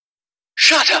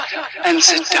Shut up and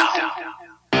sit down.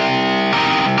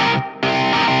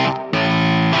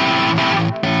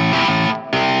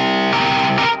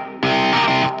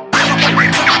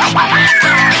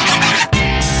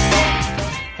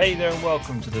 Hey there and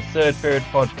welcome to the Third Period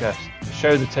Podcast, the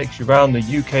show that takes you around the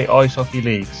UK ice hockey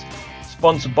leagues.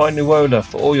 Sponsored by Nuola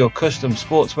for all your custom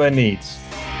sportswear needs.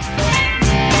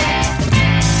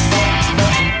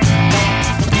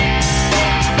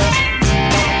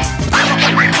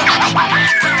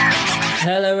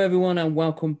 Hello everyone and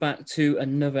welcome back to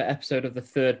another episode of the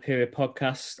Third Period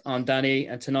Podcast. I'm Danny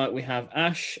and tonight we have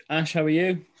Ash. Ash, how are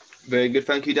you? Very good,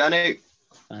 thank you, Danny.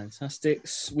 Fantastic.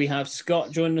 We have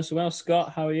Scott joining us as well.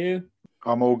 Scott, how are you?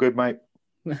 I'm all good, mate.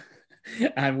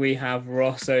 And we have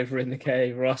Ross over in the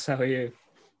cave. Ross, how are you?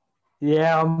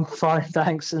 Yeah, I'm fine,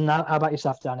 thanks. And how about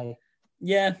yourself, Danny?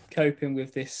 Yeah, coping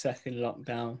with this second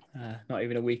lockdown. Not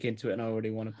even a week into it and I already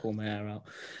want to pull my hair out.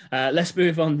 Let's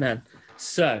move on then.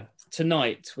 So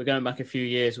tonight, we're going back a few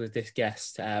years with this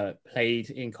guest, played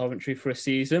in Coventry for a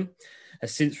season,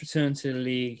 has since returned to the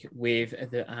league with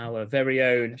our very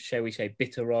own, shall we say,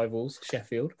 bitter rivals,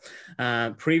 Sheffield.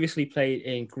 Previously played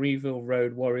in Greenville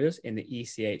Road Warriors in the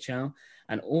ECHL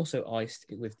and also iced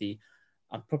with the,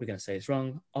 I'm probably going to say this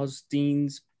wrong,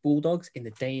 Osdeens Bulldogs in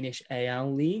the Danish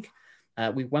AL League.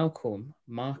 We welcome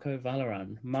Marco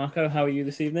Valoran. Marco, how are you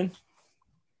this evening?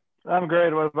 I'm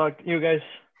great. What about you guys?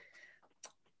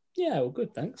 Yeah, all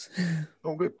good, thanks.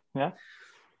 All good. Yeah,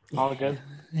 all good.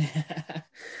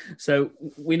 So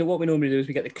we know what we normally do is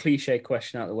we get the cliche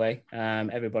question out of the way.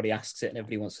 Everybody asks it and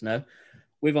everybody wants to know.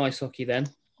 With ice hockey then,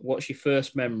 what's your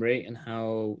first memory and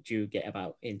how do you get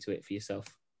about into it for yourself?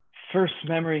 First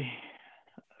memory.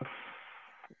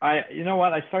 You know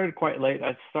what? I started quite late.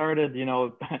 I started,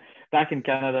 back in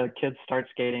Canada, kids start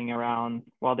skating around,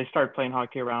 they start playing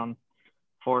hockey around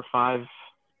 4 or 5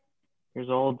 years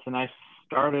old. And I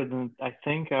started, and I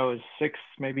think I was 6,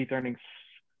 maybe turning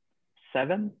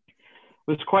 7. It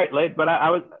was quite late, but I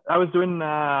was doing,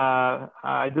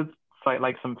 I did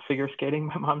like some figure skating,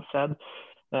 my mom said,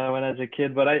 when I was a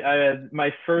kid. But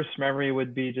my first memory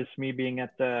would be just me being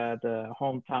at the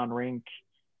hometown rink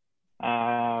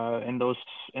in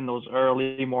those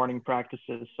early morning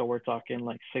practices. So we're talking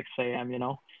like 6 a.m.,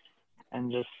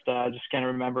 and just can't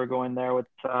remember going there with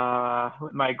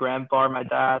my grandpa, my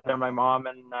dad, or my mom,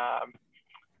 and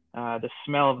the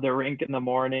smell of the rink in the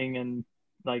morning, and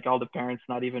like all the parents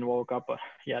not even woke up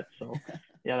yet. So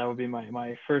yeah, that would be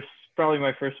my first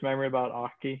memory about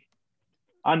hockey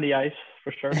on the ice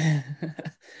for sure.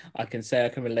 I can say I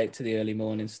can relate to the early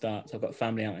morning starts. I've got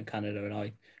family out in Canada and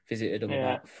I visited them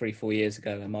about 3-4 years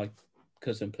ago, and my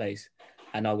cousin plays,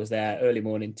 and I was there early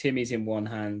morning. Timmy's in one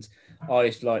hand,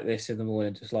 eyes like this in the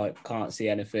morning, just like can't see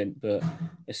anything. But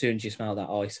as soon as you smell that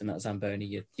ice and that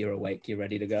Zamboni, you're awake, you're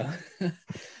ready to go.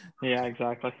 Yeah,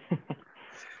 exactly.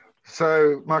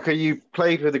 So, Marco, you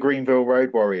played with the Greenville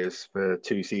Road Warriors for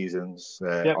 2 seasons,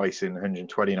 Yep. icing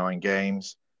 129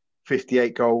 games,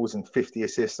 58 goals and 50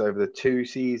 assists over the 2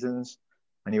 seasons,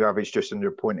 and you averaged just under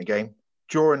a point a game.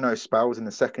 During those spells in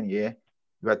the second year,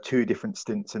 you had 2 different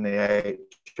stints in the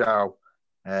AHL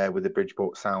with the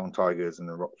Bridgeport Sound Tigers and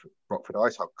the Rockford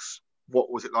Icehawks.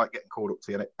 What was it like getting called up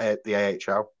to the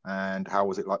AHL, and how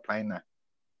was it like playing there?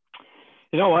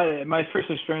 You know what? My first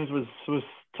experience was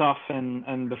tough,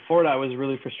 and before that was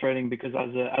really frustrating because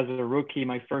as a rookie,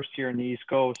 my first year in the East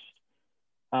Coast,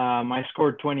 I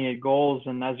scored 28 goals,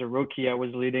 and as a rookie, I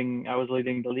was leading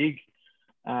the league.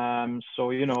 So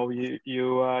you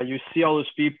see all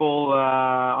those people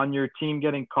on your team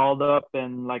getting called up,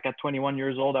 and like at 21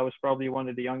 years old, I was probably one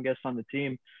of the youngest on the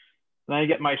team. And I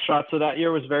get my shot. So that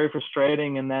year was very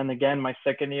frustrating. And then again, my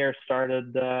second year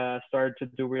started to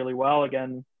do really well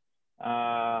again.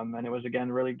 And it was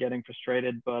again really getting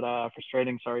frustrating. But I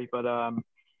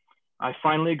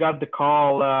finally got the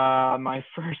call. My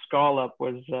first call up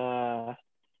was,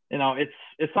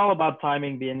 it's all about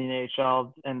timing being in the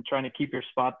AHL and trying to keep your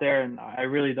spot there. And I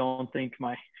really don't think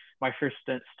my first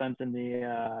stint in the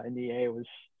A was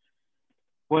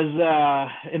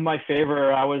in my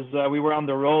favor. We were on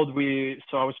the road.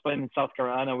 So I was playing in South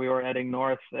Carolina. We were heading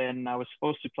north, and I was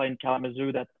supposed to play in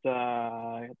Kalamazoo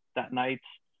that night.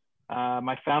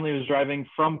 My family was driving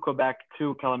from Quebec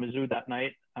to Kalamazoo that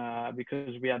night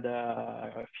because we had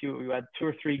 2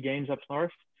 or 3 games up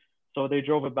north. So they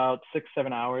drove about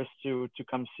 6-7 hours to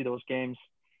come see those games.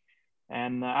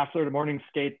 And after the morning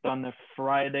skate on the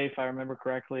Friday, if I remember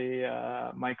correctly,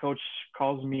 my coach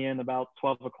calls me in about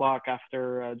 12 o'clock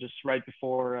after just right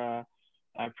before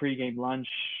pre-game lunch.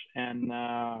 And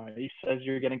he says,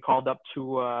 you're getting called up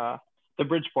to the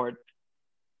Bridgeport.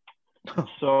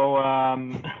 So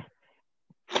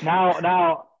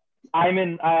Now I'm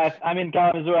in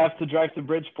Kalamazoo. I have to drive to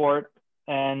Bridgeport,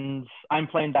 and I'm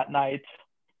playing that night.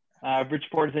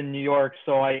 Bridgeport is in New York,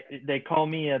 so they call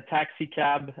me a taxi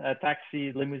cab, a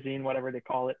taxi limousine, whatever they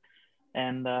call it,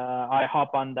 and I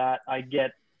hop on that. I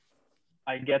get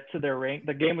to the rink.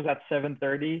 The game was at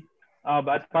 7:30.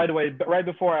 But by the way, right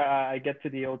before I get to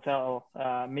the hotel,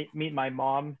 meet my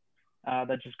mom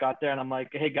that just got there, and I'm like,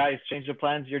 hey guys, change the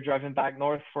plans. You're driving back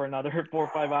north for another 4 or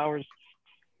 5 hours.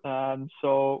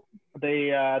 So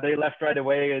they left right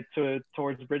away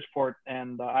towards Bridgeport,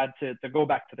 and I had to go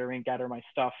back to the rink, gather my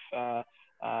stuff,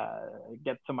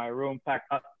 get to my room, pack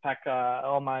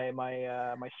all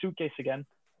my suitcase again.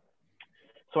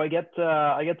 So I get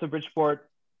to Bridgeport.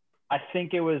 I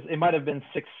think it might have been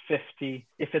 6:50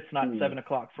 if it's not 7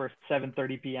 o'clock for a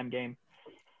 7:30 p.m. game.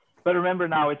 But remember,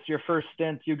 now it's your first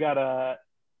stint. You gotta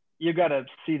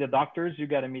see the doctors. You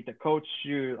gotta meet the coach.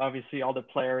 Obviously all the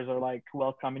players are like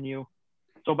welcoming you.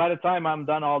 So by the time I'm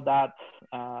done all that,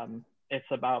 it's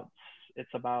about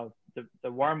the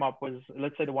warm up was,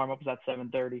 let's say the warm up was at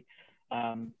 7:30.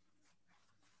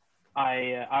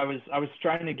 I was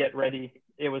trying to get ready.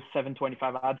 It was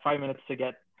 7:25. I had 5 minutes to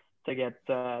get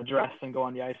dressed and go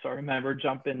on the ice. So I remember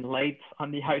jumping late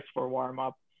on the ice for warm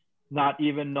up, not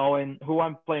even knowing who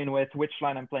I'm playing with, which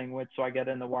line I'm playing with. So I get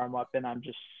in the warm up and I'm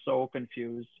just so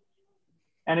confused,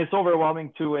 and it's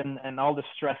overwhelming too, and all the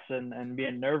stress and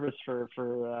being nervous for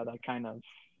that kind of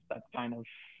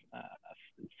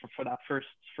for that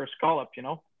first call up, you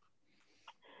know.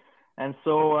 And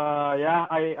so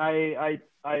I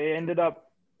ended up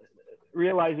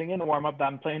realizing in the warm up that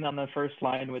I'm playing on the first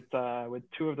line with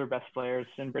two of their best players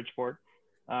in Bridgeport.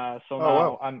 Now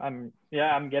I'm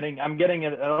getting a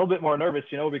little bit more nervous,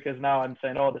 you know, because now I'm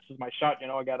saying, oh, this is my shot, you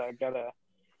know, I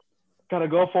gotta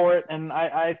go for it. And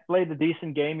I played a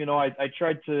decent game, you know. I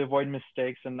tried to avoid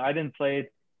mistakes, and I didn't play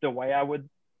the way I would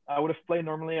have played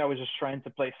normally. I was just trying to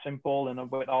play simple, and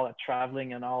avoid all that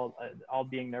traveling and all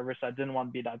being nervous. I didn't want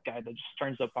to be that guy that just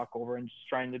turns the puck over and just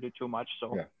trying to do too much.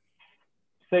 So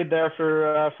stayed there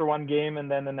for one game, and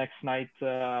then the next night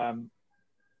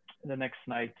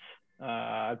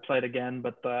I played again,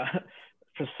 but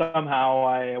somehow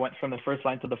I went from the first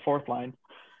line to the fourth line,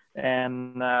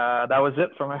 and that was it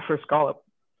for my first call up.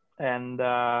 And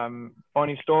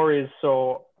funny story is,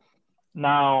 so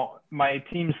now my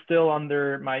team's still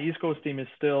my East Coast team is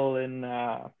still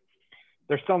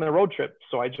they're still on their road trip,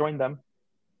 so I joined them,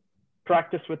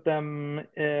 practiced with them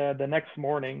the next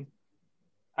morning.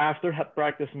 After that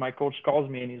practice, my coach calls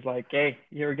me and he's like, hey,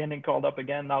 you're getting called up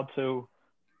again now to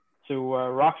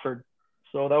Rockford.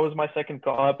 So that was my second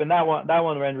call up, and that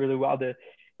one ran really well. It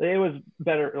was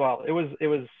better. Well, it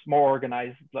was more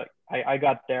organized. Like I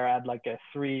got there, I had like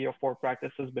 3 or 4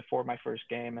 practices before my first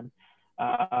game, and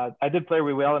I did play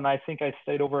really well. And I think I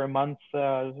stayed over a month,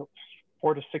 4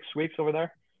 to 6 weeks over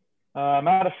there. I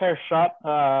had a fair shot,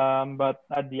 but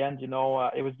at the end, you know,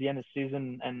 it was the end of the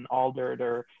season, and all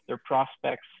their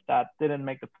prospects that didn't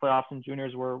make the playoffs in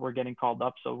juniors were getting called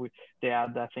up. So they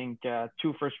had, I think,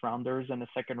 2 first rounders and a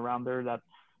second rounder that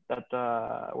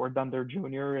were done their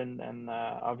junior, and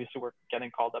obviously were getting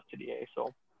called up to the A.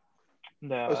 So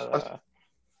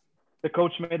the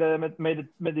coach made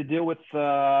a deal with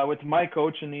my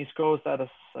coach in the East Coast that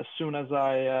as soon as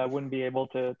I wouldn't be able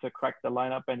to crack the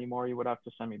lineup anymore, he would have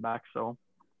to send me back. So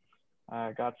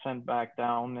I got sent back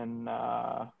down, and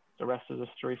the rest is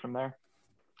history from there.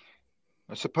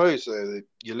 I suppose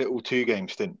your little 2-game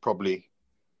stint probably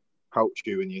helped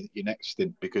you in your next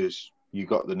stint, because you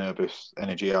got the nervous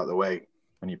energy out of the way,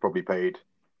 and you probably played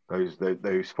those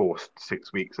 4 to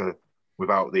 6 weeks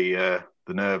without the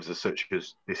nerves as such,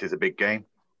 as this is a big game.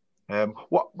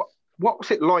 What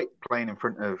was it like playing in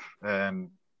front of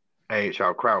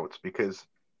AHL crowds? Because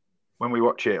when we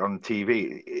watch it on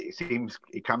TV, it seems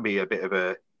it can be a bit of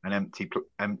an empty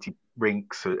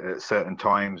rinks at certain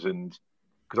times, and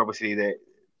because obviously the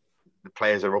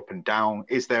players are up and down.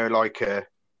 Is there like a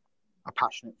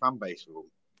passionate fan base?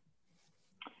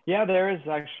 Yeah, there is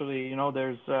actually. You know,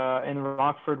 there's in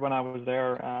Rockford when I was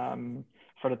there.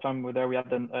 For the time we were there, we had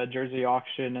the jersey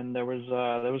auction, and there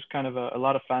was kind of a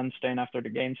lot of fans staying after the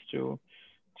games to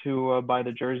buy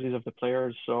the jerseys of the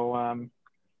players. So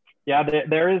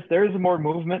there is more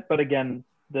movement, but again,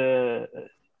 the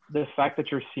fact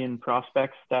that you're seeing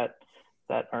prospects that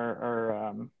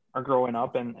are growing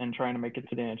up and trying to make it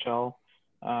to the NHL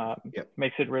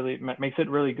makes it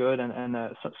really good,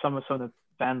 and some of the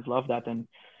fans love that. And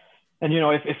you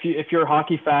know, if you're a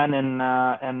hockey fan and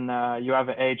you have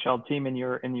an AHL team in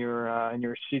your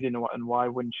city, and why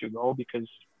wouldn't you go? Because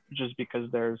just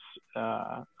because there's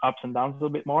ups and downs a little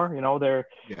bit more. You know,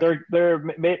 Yeah.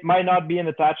 might not be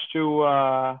attached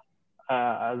to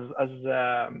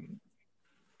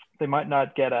they might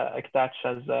not get attached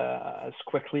as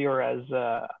quickly or as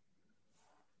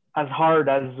hard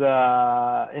as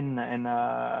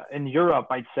in Europe,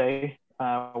 I'd say,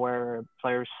 where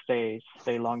players stay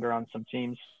longer on some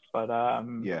teams. But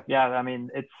yeah, I mean,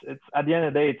 it's at the end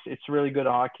of the day, it's really good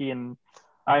hockey, and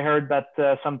I heard that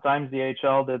sometimes the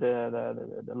AHL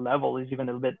the level is even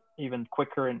a little bit even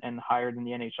quicker and higher than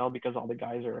the NHL because all the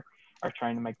guys are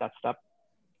trying to make that step.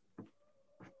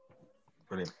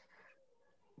 Brilliant.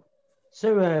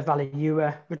 So, Valley,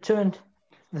 you returned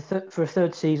for a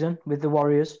third season with the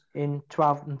Warriors in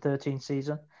 12 and 13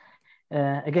 season.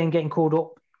 Again, getting called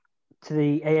up to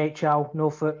the AHL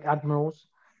Norfolk Admirals,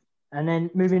 and then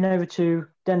moving over to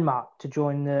Denmark to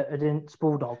join the Odense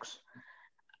Bulldogs.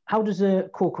 How does a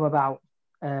call come about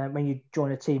when you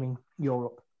join a team in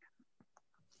Europe?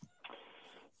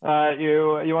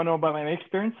 You want to know about my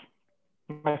experience?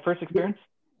 My first experience?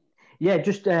 Yeah,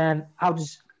 just how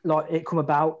does it come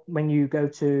about when you go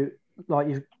to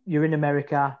you're in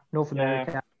America, North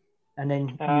America, and then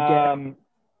you get.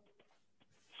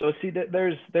 So see,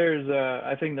 there's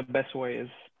I think the best way is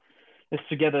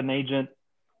to get an agent,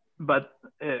 but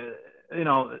you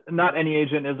know, not any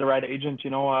agent is the right agent.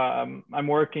 You know, I'm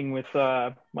working with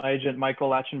my agent Michael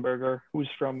Lachenberger, who's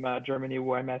from Germany,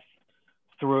 who I met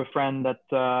through a friend that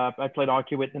I played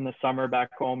hockey with in the summer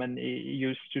back home, and he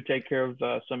used to take care of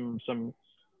some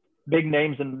big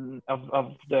names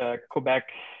of the Quebec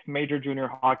Major Junior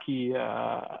Hockey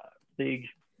League.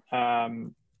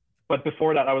 But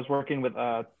before that, I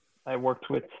worked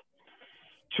with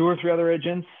 2 or 3 other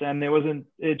agents, and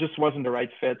it just wasn't the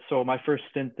right fit. So my first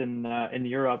stint in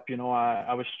Europe, you know,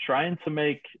 I was trying to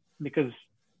make, because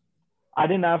I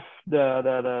didn't have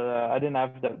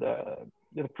the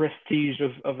prestige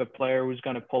of a player who's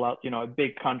going to pull out, you know, a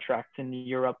big contract in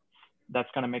Europe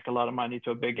that's going to make a lot of money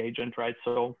to a big agent, right?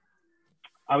 So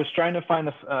I was trying to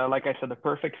find, like I said, the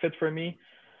perfect fit for me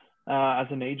as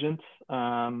an agent,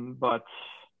 but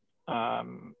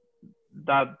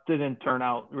that didn't turn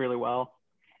out really well.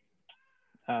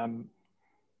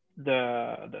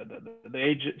 The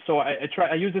agent, so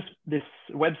I used this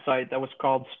website that was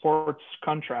called Sports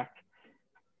Contract.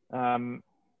 That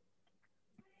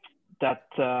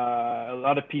a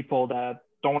lot of people a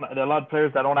lot of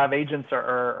players that don't have agents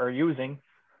are using,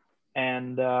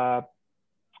 and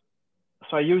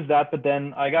so I used that. But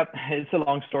then it's a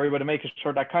long story, but to make it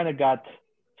short, I kind of got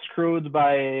screwed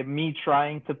by me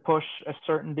trying to push a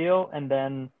certain deal and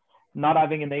then not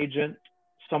having an agent.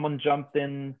 Someone jumped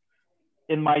in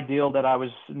my deal that I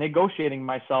was negotiating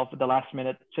myself at the last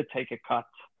minute to take a cut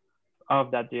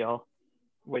of that deal,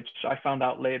 which I found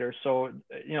out later. So,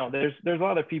 you know, there's a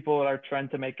lot of people that are trying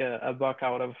to make a buck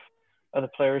out of the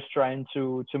players trying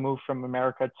to move from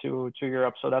America to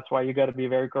Europe. So that's why you got to be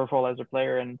very careful as a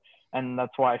player. And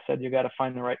that's why I said you got to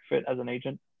find the right fit as an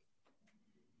agent.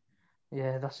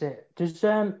 Yeah, that's it. Does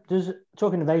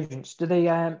talking of agents, do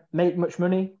they make much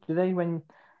money? Do they when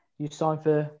you sign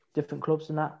for different clubs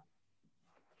and that?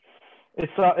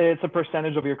 It's a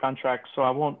percentage of your contract, so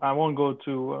I won't go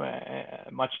to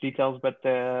much details. But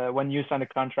when you sign a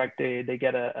contract, they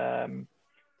get a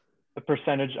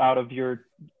percentage out of your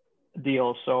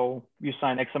deal. So you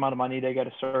sign X amount of money, they get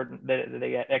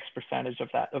they get X percentage of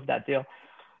that deal.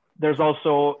 There's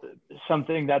also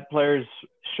something that players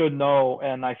should know,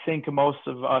 and I think most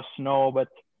of us know, but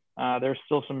there's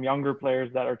still some younger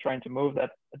players that are trying to move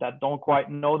that don't quite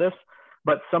know this.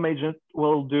 But some agents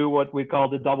will do what we call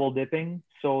the double dipping.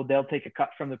 So they'll take a cut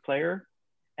from the player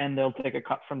and they'll take a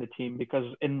cut from the team, because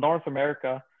in North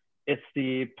America, it's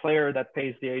the player that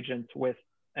pays the agent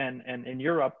and in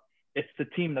Europe, it's the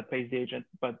team that pays the agent.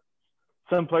 But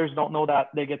some players don't know that.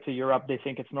 They get to Europe, they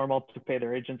think it's normal to pay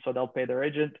their agent. So they'll pay their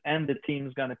agent and the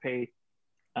team's going to pay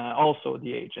also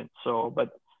the agent. So,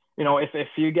 but you know, if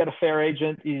you get a fair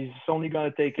agent, he's only going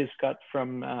to take his cut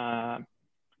from the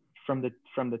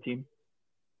team.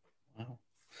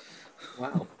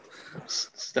 Wow.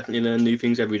 It's definitely learn new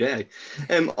things every day.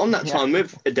 On that time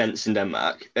with Odense in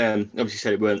Denmark, obviously you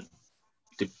said it weren't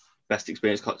the best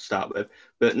experience to start with,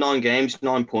 but 9 games,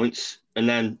 9 points, and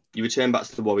then you return back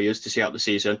to the Warriors to see out the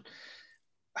season.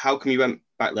 How come you went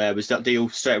back there? Was that deal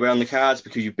straight away on the cards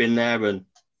because you've been there and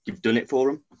you've done it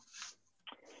for them?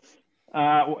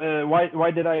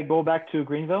 Why did I go back to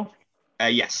Greenville?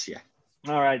 Yes, yeah.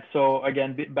 All right. So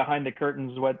again, behind the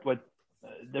curtains, what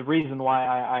the reason why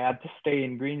I had to stay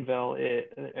in Greenville,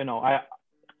 I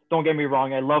don't get me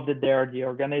wrong, I loved it there. The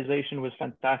organization was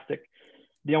fantastic.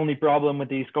 the only problem with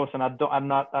the East Coast, and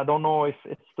I don't know if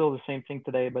it's still the same thing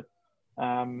today, but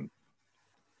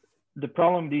the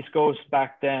problem with the East Coast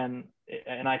back then,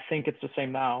 and I think it's the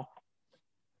same now,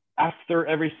 after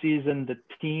every season, the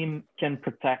team can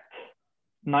protect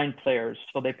 9 players.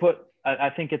 So they put, I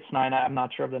think it's 9, I'm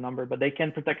not sure of the number, but they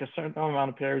can protect a certain amount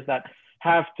of players that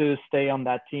have to stay on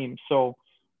that team. So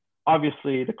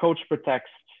obviously the coach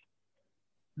protects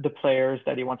the players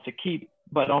that he wants to keep,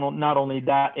 but not only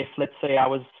that, if let's say I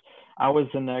was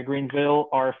in Greenville,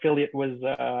 our affiliate was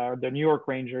the New York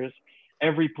Rangers,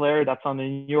 every player that's on the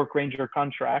New York Ranger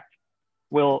contract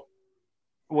will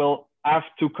have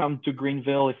to come to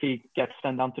Greenville if he gets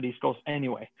sent down to the East Coast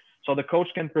anyway. So the coach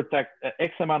can protect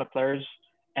X amount of players,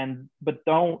 but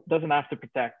doesn't have to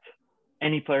protect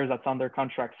any players that's on their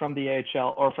contract from the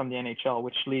AHL or from the NHL,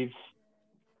 which leaves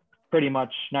pretty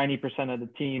much 90% of the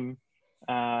team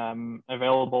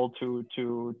available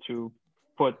to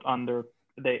put under.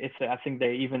 I think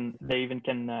they even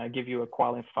can give you a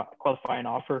qualifying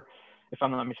offer, if I'm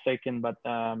not mistaken, but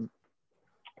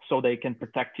so they can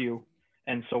protect you.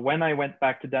 And so when I went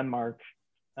back to Denmark,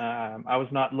 I was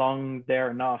not long there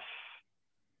enough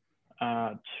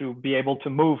to be able to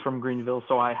move from Greenville.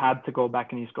 So I had to go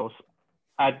back in East Coast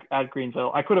at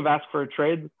Greenville. I could have asked for a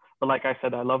trade, but like I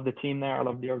said, I love the team there. I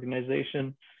love the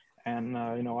organization. And,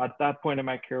 at that point in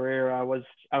my career, I was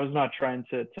not trying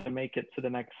to make it to the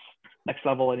next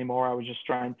level anymore. I was just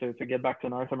trying to get back to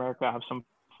North America, have some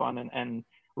fun and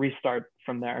restart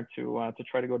from there to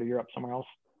try to go to Europe somewhere else.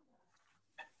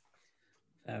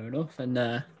 Fair enough.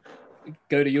 And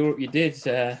go to Europe you did.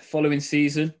 Following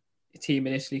season, your team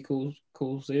in Italy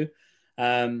calls you.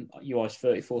 You iced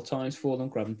 34 times for them,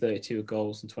 grabbing 32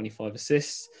 goals and 25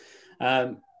 assists.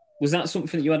 Was that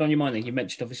something that you had on your mind? Like you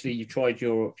mentioned, obviously, you tried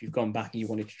Europe, you've gone back and you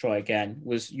wanted to try again.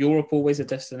 Was Europe always a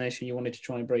destination you wanted to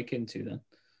try and break into then?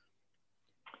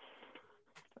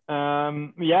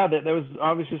 There was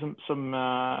obviously some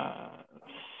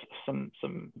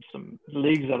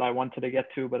leagues that I wanted to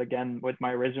get to, but again, with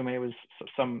my resume, it was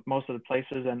most of the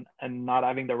places, and not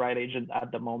having the right agent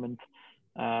at the moment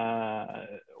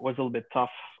was a little bit tough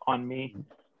on me.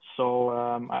 So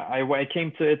I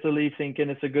came to Italy thinking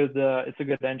it's a good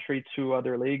entry to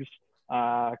other leagues,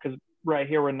 because right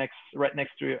here we're right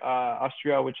next to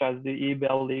Austria, which has the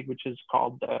EBL league, which is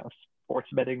called the Sports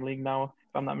Betting League now,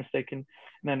 if I'm not mistaken,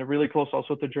 and then really close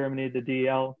also to Germany, the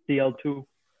DL2.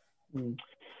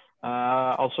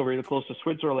 Also really close to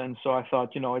Switzerland. So I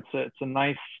thought, it's a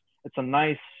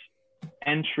nice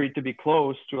entry to be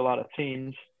close to a lot of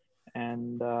teams,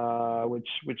 and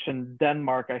which in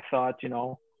Denmark I thought,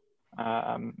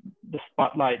 the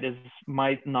spotlight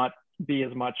might not be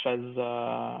as much as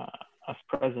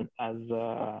present as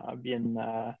being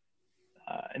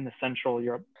in the Central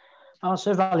Europe.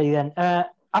 So Vali, then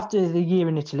after the year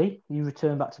in Italy, you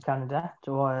returned back to Canada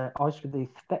to ice with the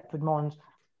Thetford Mines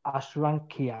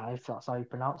Ashrankia, if that's how you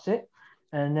pronounce it,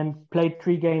 and then played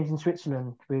 3 games in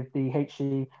Switzerland with the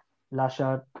HC La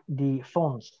Chaux de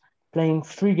Fonds, playing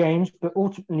 3 games, but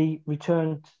ultimately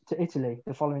returned to Italy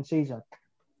the following season.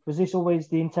 Was this always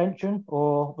the intention,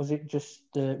 or was it just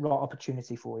the right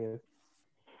opportunity for you?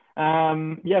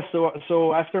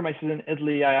 So after my season in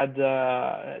Italy, I had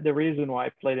the reason why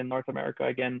I played in North America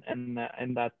again, and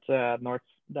in that the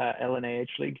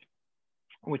LNAH league,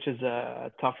 which is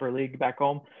a tougher league back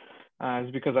home, is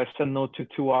because I said no to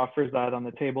 2 offers that I had on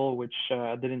the table, which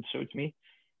didn't suit me.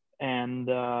 And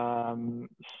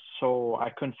so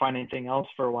I couldn't find anything else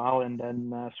for a while. And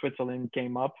then Switzerland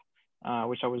came up,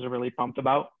 which I was really pumped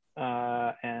about.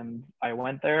 And I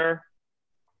went there.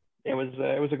 It was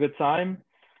a good time.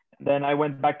 Then I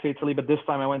went back to Italy, but this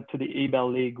time I went to the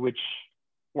EBL league, which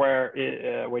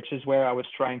is where I was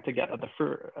trying to get at the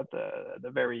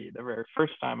very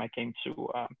first time I came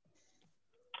to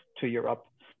Europe.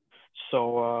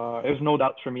 So it was no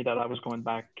doubt for me that I was going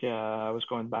back. I was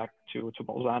going back to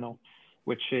Bolzano,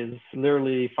 which is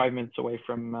literally 5 minutes away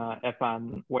from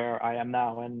Epan, where I am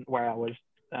now, and where I was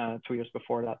 2 years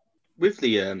before that. With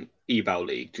the EBAL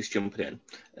league, just jumping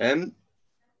in,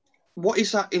 what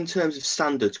is that in terms of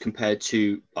standards compared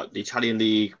to like the Italian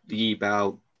league, the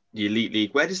EBAL, the Elite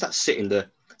League? Where does that sit in the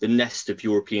nest of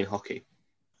European hockey?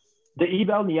 The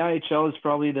EBAL and the IHL is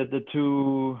probably the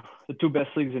two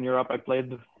best leagues in Europe I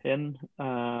played in.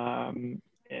 The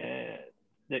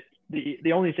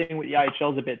only thing with the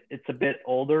IHL is it's a bit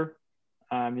older.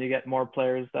 You get more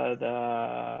players that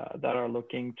are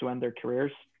looking to end their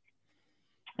careers,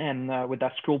 and with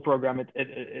that school program,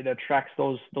 it attracts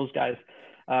those guys.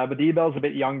 But the EBAL is a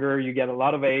bit younger. You get a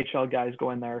lot of AHL guys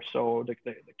going there, so the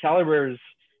caliber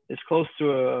is close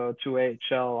to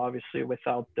AHL, obviously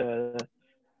without the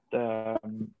the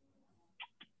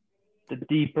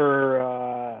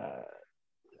deeper,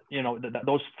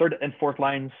 those third and fourth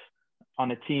lines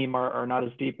on a team are not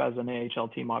as deep as an AHL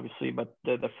team, obviously, but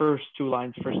the first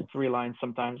three lines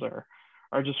sometimes are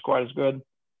just quite as good.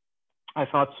 I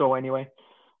thought so anyway.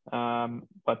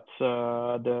 But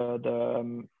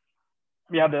the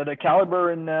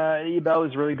caliber in EBEL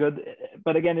is really good.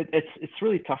 But again, it's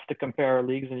really tough to compare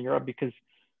leagues in Europe because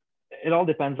it all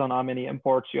depends on how many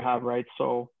imports you have, right?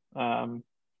 So I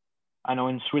know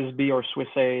in Swiss B or Swiss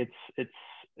A,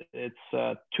 it's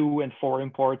 2 and 4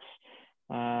 imports.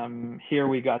 Here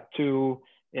we got 2.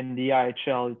 In the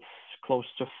IHL,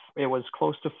 it was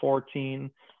close to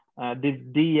 14. The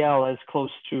DL is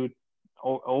close to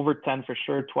over 10 for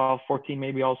sure, 12, 14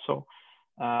 maybe also.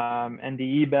 And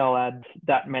the EBEL had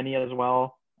that many as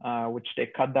well, which they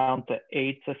cut down to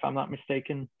 8, if I'm not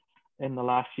mistaken, in the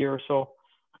last year or so.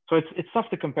 So it's tough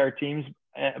to compare teams,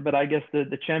 but I guess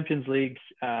the Champions League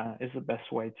is the best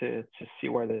way to see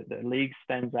where the league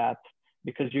stands at,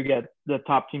 because you get the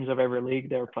top teams of every league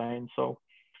they're playing. So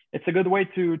it's a good way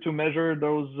to measure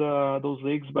those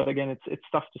leagues. But again, it's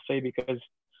tough to say because,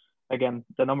 again,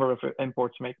 the number of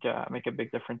imports make a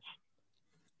big difference.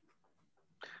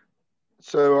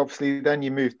 So obviously, then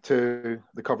you moved to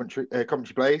the Coventry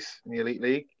Blaze in the Elite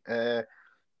League.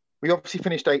 We obviously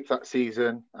finished 8th that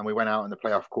season, and we went out in the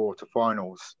playoff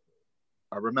quarterfinals.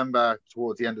 I remember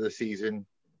towards the end of the season,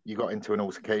 you got into an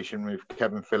altercation with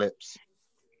Kevin Phillips.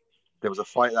 There was a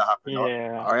fight that happened.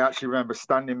 Yeah. I actually remember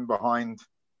standing behind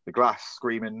the glass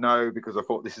screaming no, because I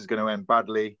thought this is going to end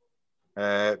badly.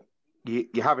 You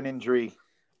have an injury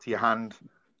to your hand.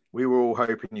 We were all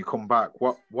hoping you come back.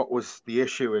 What was the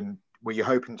issue, and were you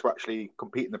hoping to actually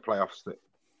compete in the playoffs that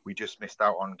we just missed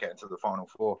out on getting to the Final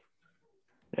Four?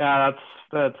 Yeah,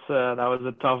 that was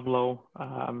a tough blow.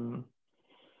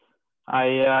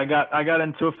 I got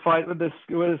into a fight with this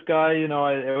guy. It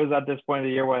was at this point of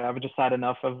the year where I've just had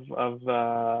enough of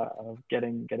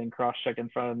getting cross-checked in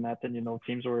front of the net, and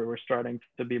teams were starting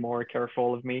to be more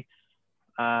careful of me.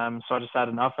 So I just had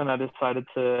enough, and I decided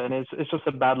to. And it's just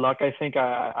a bad luck. I think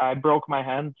I broke my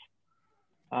hand.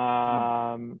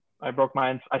 I broke my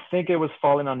hand. I think it was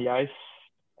falling on the ice.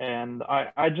 And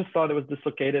I just thought it was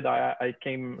dislocated. I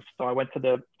went to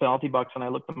the penalty box and I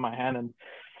looked at my hand and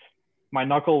my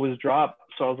knuckle was dropped.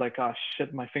 So I was like, oh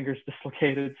shit, my finger's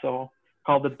dislocated. So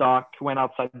called the doc, went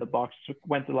outside the box,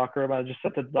 went to the locker room. I just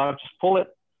said to the doc, just pull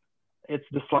it. It's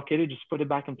dislocated, just put it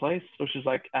back in place. So she's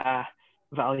like,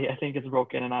 Valley, I think it's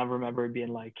broken. And I remember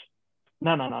being like,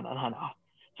 no.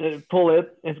 So pull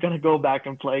it, it's gonna go back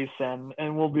in place and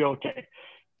we'll be okay.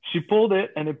 She pulled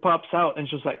it and it pops out and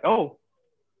she's like, oh,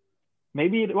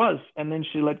 maybe it was. And then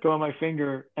she let go of my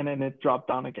finger and then it dropped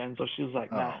down again. So she was like,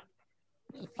 nah,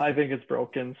 I think it's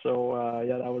broken. So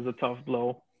that was a tough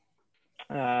blow.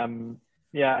 It's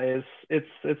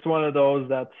one of those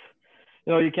that,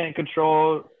 you can't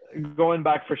control. Going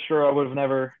back for sure, I would have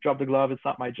never dropped the glove. It's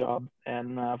not my job.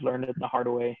 And I've learned it the hard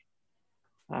way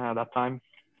that time.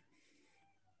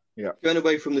 Yeah. Going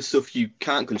away from the stuff you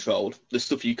can't control, the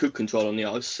stuff you could control on the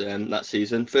ice that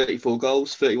season, 34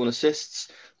 goals, 31 assists,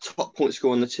 top point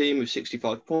scorer on the team with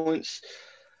 65 points.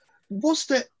 Was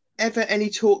there ever any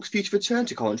talks for you to return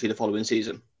to Coventry the following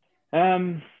season?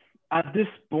 At this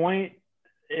point,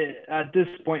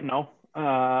 no.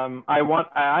 I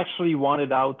actually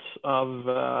wanted out of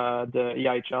the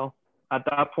EIHL. At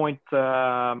that point,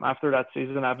 after that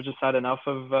season, I've just had enough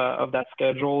of that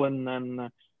schedule, and then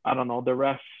I don't know, the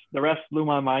ref blew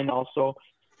my mind also.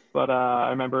 But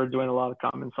I remember doing a lot of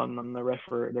comments on the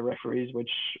referees,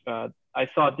 which I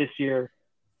thought this year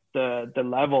the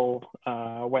level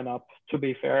went up, to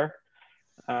be fair.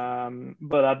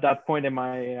 But at that point in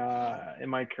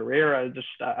my career, I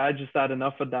just had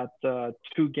enough of that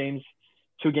two games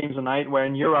a night. Where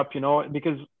in Europe,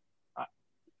 because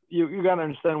you gotta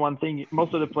understand one thing: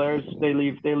 most of the players they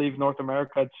leave North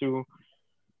America to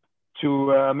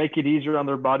make it easier on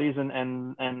their bodies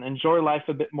and enjoy life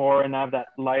a bit more and have that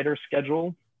lighter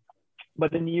schedule.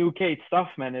 But in the UK, it's tough,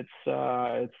 man. It's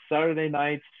Saturday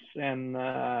nights and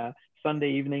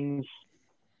Sunday evenings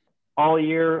all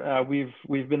year.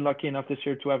 We've been lucky enough this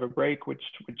year to have a break, which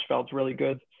felt really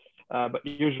good. But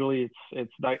usually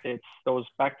it's those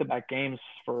back-to-back games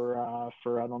for I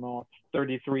don't know,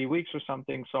 33 weeks or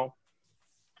something. So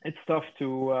it's tough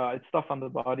on the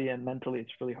body, and mentally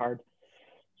it's really hard.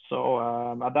 So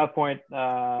at that point,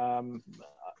 I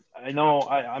know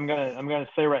I'm gonna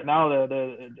say right now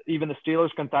that even the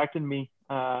Steelers contacted me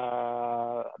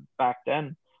back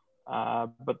then,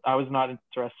 but I was not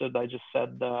interested. I just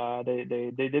said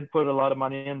they did put a lot of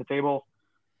money on the table,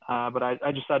 But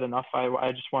I just had enough.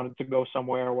 I just wanted to go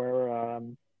somewhere where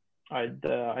I'd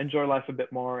enjoy life a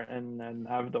bit more and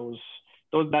have those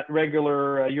that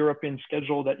regular European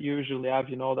schedule that you usually have.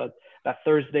 That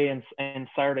Thursday and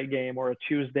Saturday game, or a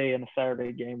Tuesday and a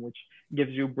Saturday game, which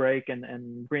gives you a break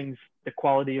and brings the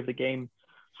quality of the game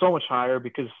so much higher,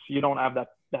 because you don't have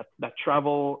that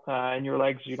travel in your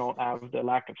legs. You don't have the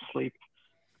lack of sleep.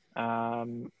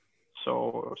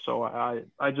 So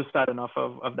I just had enough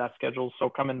of that schedule. So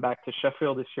coming back to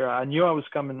Sheffield this year, I knew I was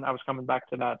coming back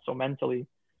to that. So mentally,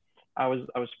 I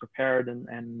was prepared,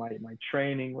 and my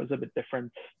training was a bit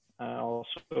different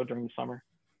also during the summer.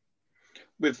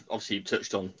 With, obviously, you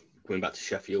touched on coming back to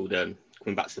Sheffield,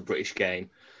 coming back to the British game.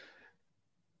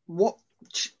 What,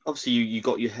 obviously, you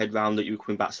got your head round that you were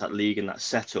coming back to that league and that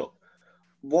setup.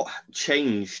 What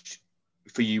changed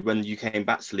for you when you came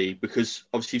back to league? Because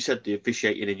obviously you said the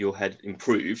officiating in your head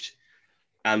improved,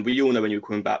 and we all know when you were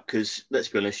coming back, because let's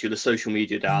be honest, you're the social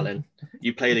media darling.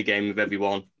 You play the game with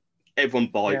everyone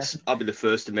bites. Yeah. I'll be the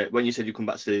first to admit, when you said you come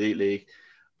back to the Elite League,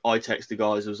 I texted the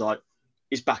guys, I was like,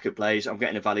 he's back at Blaze, I'm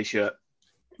getting a Valley shirt.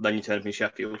 Then you turned me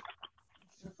Sheffield.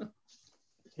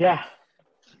 Yeah,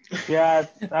 I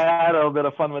had a little bit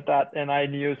of fun with that, and I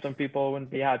knew some people wouldn't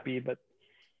be happy, but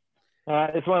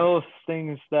it's one of those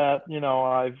things that,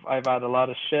 I've had a lot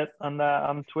of shit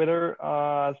on Twitter,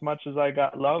 as much as I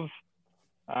got love,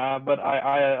 but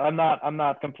I'm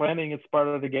not complaining. It's part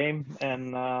of the game,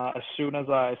 and as soon as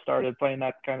I started playing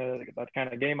that kind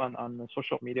of game on the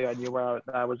social media, I knew where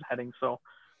I was heading. So,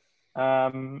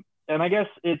 and I guess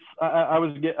it's I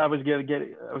was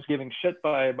giving shit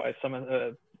by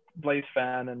some Blaze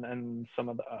fan and some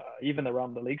of the even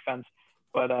around the league fans.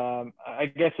 But I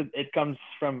guess it comes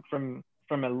from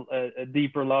a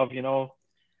deeper love,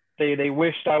 They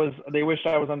wished I was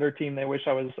on their team. They wish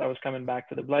I was coming back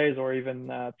to the Blaze, or even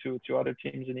to other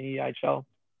teams in the EIHL.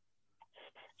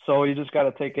 So you just got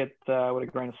to take it with a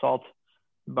grain of salt.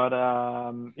 But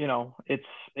it's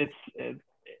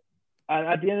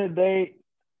at the end of the day,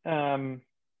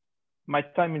 my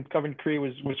time in Coventry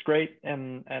was great,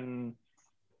 and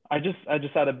I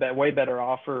just had a way better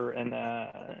offer and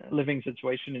living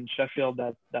situation in Sheffield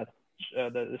that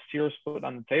the Steelers put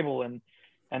on the table,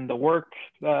 and the work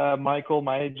Michael,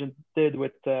 my agent, did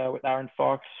with Aaron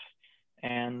Fox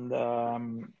and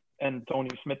Tony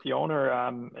Smith, the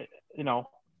owner.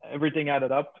 Everything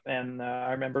added up, and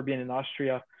I remember being in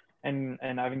Austria and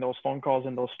having those phone calls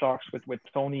and those talks with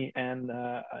Tony and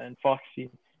Foxy,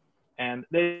 and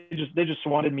they just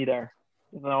wanted me there.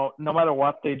 No matter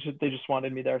what, they just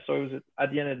wanted me there. So it was,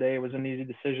 at the end of the day, it was an easy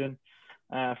decision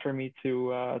for me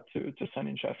to sign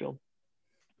in Sheffield.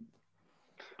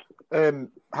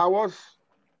 How was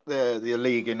the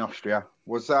league in Austria?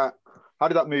 How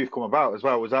did that move come about as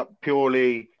well? Was that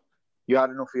purely you had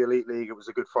enough of the Elite League, it was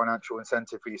a good financial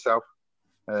incentive for yourself,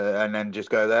 and then just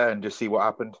go there and just see what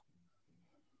happened?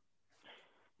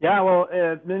 Yeah, well,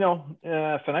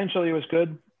 financially it was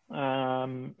good,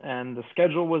 and the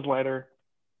schedule was lighter,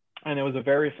 and it was a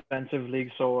very offensive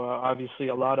league. So obviously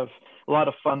a lot of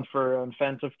fun for an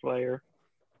offensive player.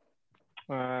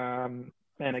 And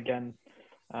again,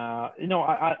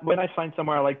 when I sign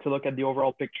somewhere, I like to look at the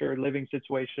overall picture, living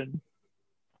situation,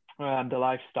 the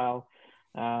lifestyle,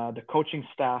 the coaching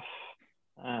staff,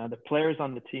 the players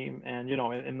on the team. And,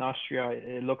 in Austria,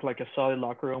 it looked like a solid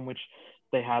locker room, which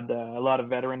they had a lot of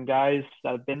veteran guys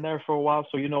that have been there for a while.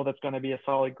 So, that's going to be a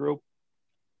solid group.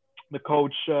 The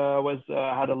coach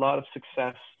had a lot of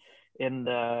success in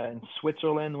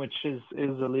Switzerland, which is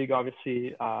a league,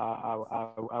 obviously,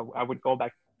 I would go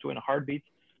back to in a heartbeat.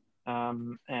 It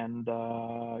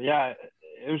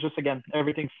was just, again,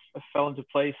 everything fell into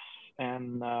place,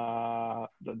 and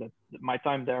my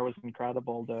time there was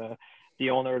incredible. The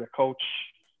owner, the coach,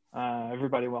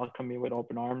 everybody welcomed me with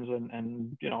open arms,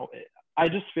 and I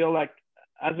just feel like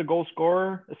as a goal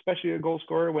scorer, especially a goal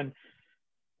scorer,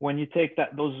 when you take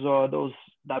that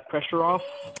pressure off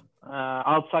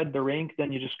outside the rink,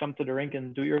 then you just come to the rink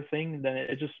and do your thing, then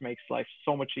it just makes life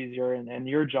so much easier, and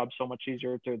your job so much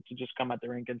easier to just come at the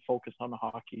rink and focus on the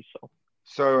hockey.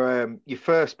 So your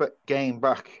first game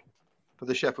back for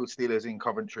the Sheffield Steelers in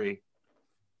Coventry,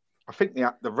 I think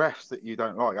the refs that you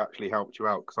don't like actually helped you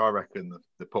out, because I reckon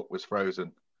the puck was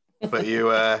frozen. But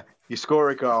you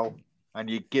score a goal and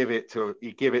you give it to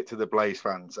the Blaze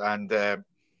fans, and I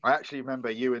actually remember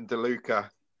you and DeLuca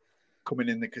coming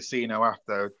in the casino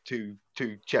after two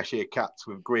Cheshire cats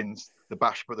with grins, the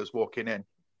Bash brothers walking in.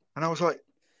 And I was like,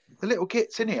 the little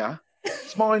git's in here,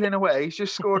 smiling away. He's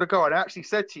just scored a goal. And I actually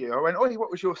said to you, I went, "Oi, what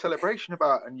was your celebration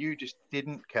about?" And you just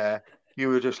didn't care. You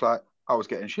were just like, I was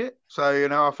getting shit. So,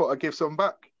 I thought I'd give some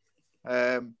back.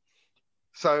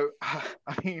 So, I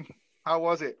mean, how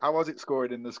was it? How was it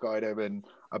scoring in the Skydome? And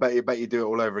I bet you do it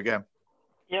all over again.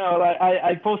 Yeah, well,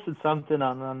 I posted something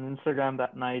on Instagram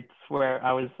that night where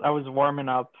I was warming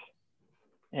up,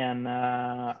 and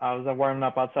I was warming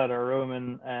up outside our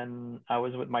room, and I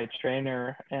was with my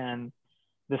trainer, and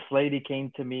this lady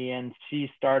came to me and she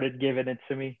started giving it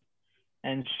to me,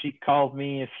 and she called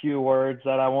me a few words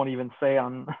that I won't even say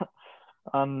on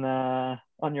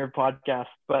on your podcast,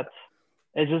 but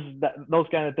it's just those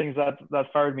kind of things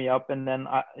that fired me up. And then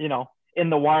in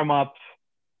the warm up,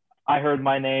 I heard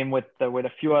my name with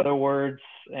a few other words,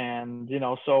 and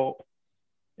so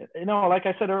like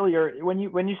I said earlier, when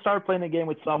you start playing a game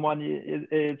with someone,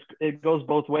 it goes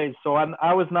both ways. So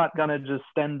I was not gonna just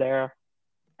stand there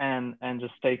and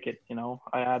just take it.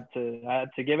 I had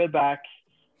to give it back,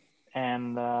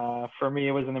 and for me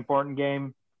it was an important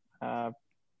game.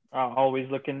 Always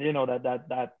looking,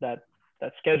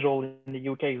 that schedule in the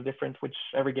UK is different, which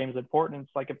every game is important.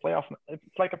 It's like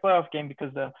a playoff game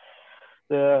because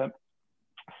the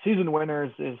season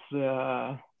winners is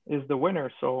the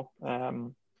winner. So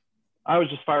I was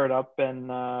just fired up, and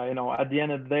at the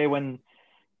end of the day, when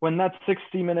that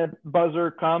 60-minute buzzer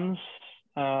comes,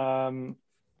 you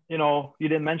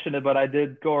didn't mention it, but I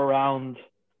did go around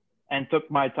and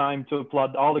took my time to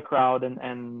applaud all the crowd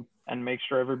and make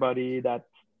sure everybody that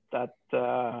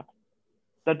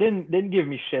didn't give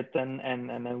me shit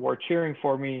and were cheering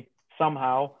for me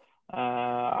somehow.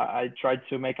 I tried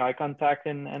to make eye contact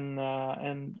and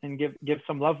give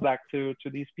some love back to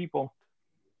these people.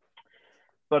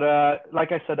 But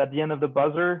like I said, at the end of the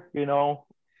buzzer,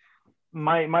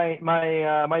 my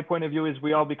point of view is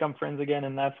we all become friends again,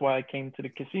 and that's why I came to the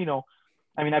casino.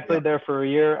 I mean, I played there for a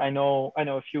year. I know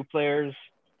a few players.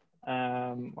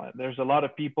 There's a lot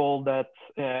of people that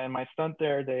in my stunt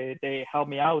there, they helped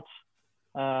me out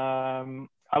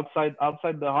outside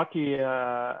the hockey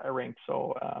rink.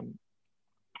 So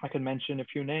I can mention a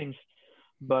few names,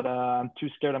 but I'm too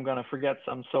scared I'm gonna forget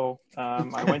some. So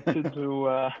I went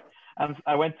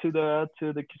I went to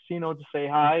the casino to say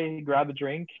hi, grab a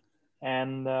drink,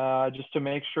 and just to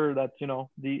make sure that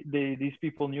these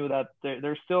people knew that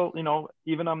they're still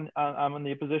even I'm in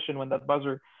the position when that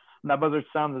buzzer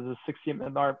sounds as a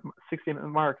 60-minute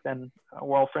mark, then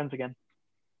we're all friends again.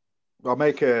 I'll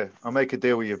make a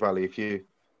deal with you, Valley.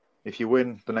 If you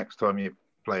win the next time you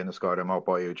play in the Skydome, I'll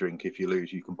buy you a drink. If you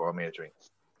lose, you can buy me a drink.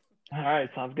 All right,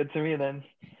 sounds good to me then.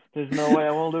 There's no way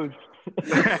I won't lose.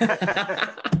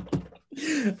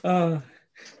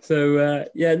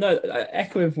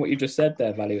 Echoing from what you just said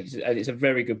there, Valley, it's a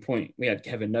very good point. We had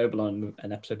Kevin Noble on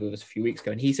an episode with us a few weeks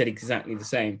ago, and he said exactly the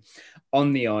same.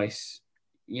 On the ice,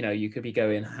 you could be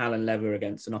going hell and leather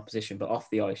against an opposition, but off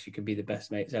the ice, you can be the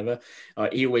best mates ever.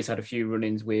 He always had a few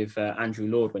run-ins with Andrew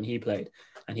Lord when he played,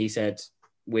 and he said,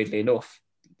 weirdly enough,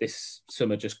 this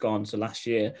summer just gone, so last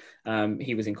year,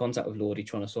 he was in contact with Lordy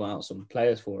trying to sort out some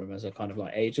players for him as a kind of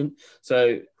like agent.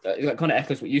 So that kind of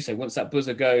echoes what you say. Once that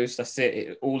buzzer goes, that's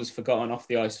it. All is forgotten off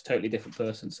the ice, a totally different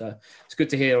person. So it's good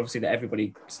to hear, obviously, that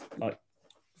everybody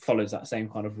follows that same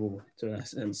kind of rule to an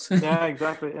essence. Yeah,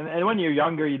 exactly. And when you're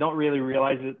younger, you don't really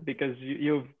realize it because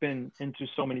you've been into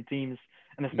so many teams,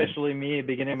 and especially me,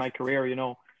 beginning of my career,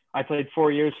 I played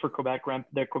 4 years for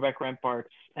the Quebec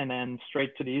Ramparts, and then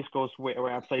straight to the East Coast where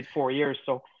I played 4 years.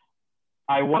 So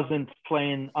I wasn't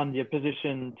playing on the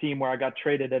opposition team where I got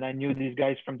traded, and I knew these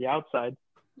guys from the outside.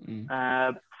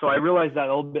 So I realized that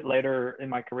a little bit later in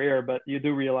my career, but you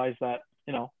do realize that,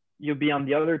 you'll be on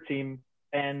the other team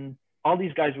and all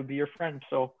these guys would be your friends.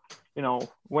 So,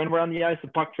 when we're on the ice, the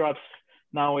puck drops.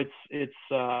 Now it's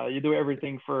you do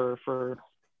everything for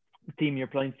the team you're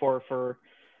playing for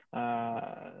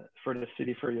the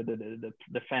city, for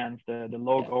the fans, the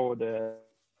logo, the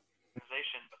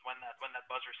organization. But when that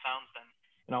buzzer sounds, then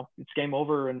it's game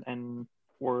over, and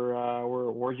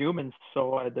we're humans.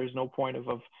 So there's no point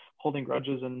of holding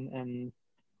grudges and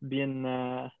being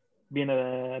a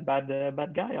bad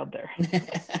guy out there.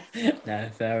 No,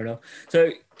 fair enough.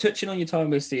 So touching on your time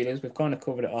with Steelers, we've kind of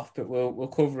covered it off, but we'll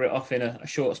cover it off in a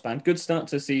short span. Good start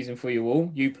to the season for you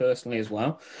all, you personally as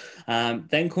well.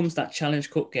 Then comes that Challenge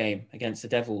Cup game against the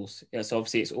Devils. Yeah, so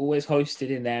obviously it's always hosted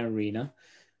in their arena.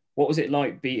 What was it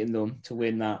like beating them to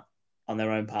win that on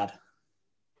their own pad?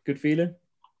 Good feeling?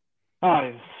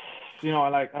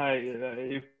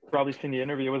 You've probably seen the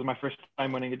interview. It was my first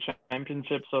time winning a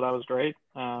championship, so that was great.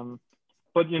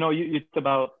 But you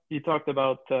talked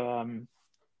about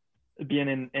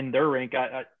being in their rink.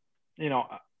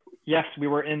 Yes, we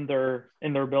were in their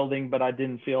building, but I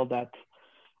didn't feel that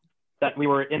we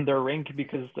were in their rink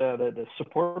because the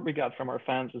support we got from our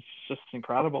fans is just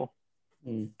incredible.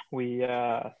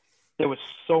 They there was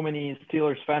so many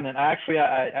Steelers fans, and actually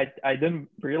I didn't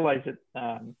realize it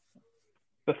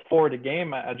before the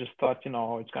game. I just thought,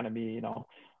 it's going to be,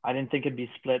 I didn't think it'd be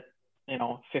split,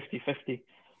 50-50.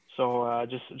 So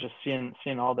just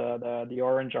seeing all the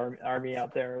Orange Army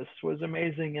out there was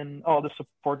amazing, and all the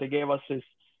support they gave us is,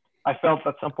 I felt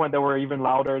at some point they were even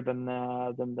louder than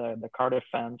the Cardiff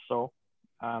fans. So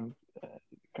I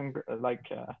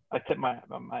tip my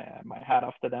hat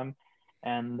off to them,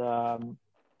 and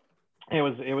it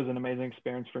was an amazing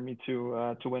experience for me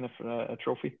to win a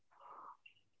trophy.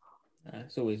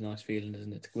 It's always a nice feeling,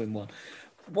 isn't it, to win one?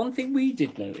 One thing we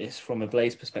did notice from a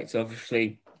Blaze perspective,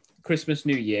 obviously, Christmas,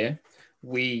 New Year,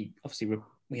 we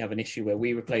have an issue where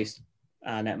we replaced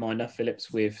our netminder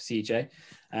Phillips with CJ.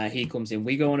 He comes in,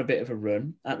 we go on a bit of a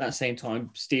run. At that same time,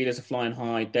 Steelers are flying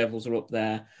high, Devils are up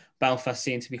there, Belfast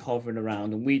seem to be hovering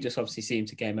around, and we just obviously seem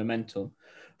to gain momentum.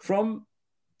 From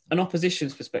an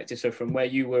opposition's perspective, so from where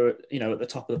you were, at the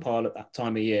top of the pile at that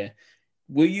time of year,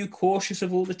 were you cautious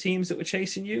of all the teams that were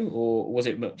chasing you, or was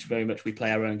it very much we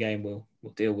play our own game, we'll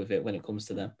deal with it when it comes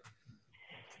to them?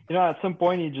 At some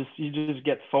point you just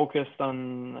get focused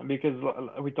on, because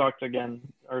we talked again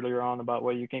earlier on about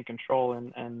what you can control,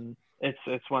 and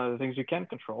it's one of the things you can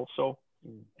control. So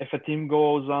if a team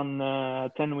goes on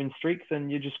 10-win streaks, then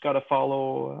you just got to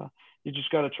follow. You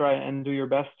just got to try and do your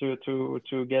best to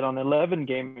get on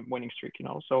 11-game winning streak.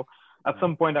 So at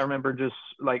some point I remember just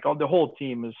like the whole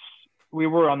team we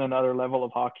were on another level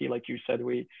of hockey, like you said.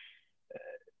 We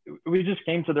just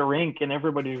came to the rink and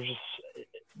everybody was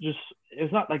just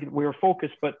it's not like we were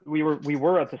focused, but we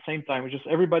were at the same time. Just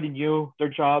everybody knew their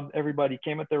job. Everybody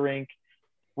came at the rink.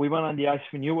 We went on the ice.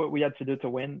 We knew what we had to do to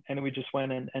win, and we just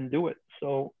went and do it.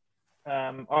 So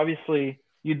obviously,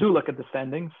 you do look at the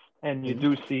standings, and you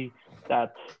do see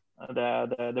that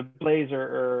the Blaze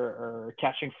are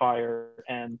catching fire,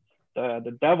 and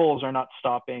the Devils are not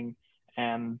stopping,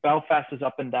 and Belfast is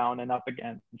up and down and up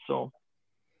again. So,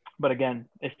 but again,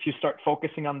 if you start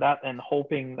focusing on that and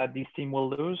hoping that these teams will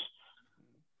lose,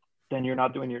 then you're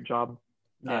not doing your job.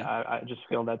 Yeah. I just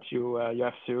feel that you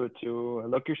have to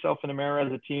look yourself in the mirror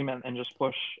as a team and just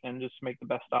push and just make the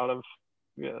best out of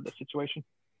the situation.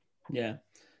 Yeah.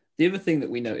 The other thing that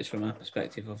we noticed from our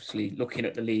perspective, obviously looking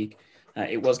at the league,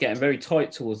 it was getting very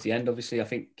tight towards the end. Obviously, I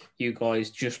think you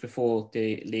guys, just before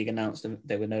the league announced that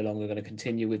they were no longer going to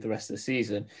continue with the rest of the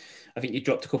season, I think you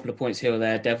dropped a couple of points here or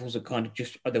there. Devils are kind of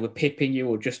they were pipping you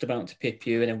or just about to pip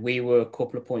you, and then we were a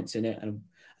couple of points in it, and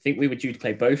I think we were due to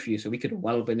play both of you, so we could have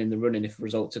well been in the running if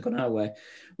results had gone our way.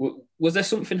 Was there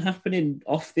something happening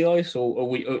off the ice,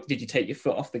 or did you take your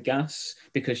foot off the gas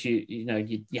because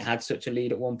you had such a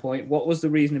lead at one point? What was the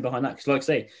reasoning behind that? Because, like I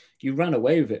say, you ran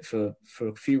away with it for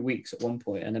a few weeks at one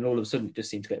point, and then all of a sudden it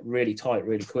just seemed to get really tight,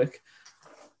 really quick.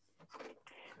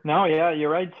 No, yeah,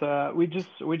 you're right. We just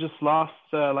lost.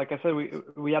 Like I said,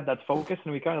 we had that focus,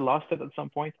 and we kind of lost it at some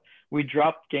point. We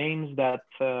dropped games that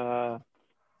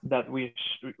we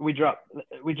dropped.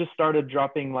 We just started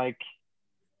dropping, like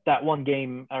that one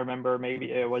game. I remember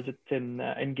maybe was it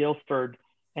in Guildford,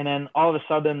 and then all of a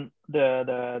sudden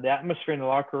the atmosphere in the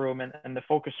locker room and the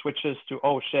focus switches to,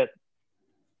 oh shit,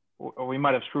 we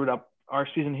might have screwed up our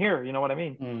season here. You know what I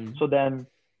mean? So then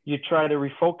you try to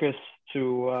refocus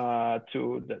to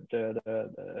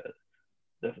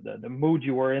the mood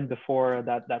you were in before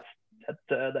that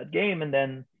game, and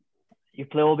then you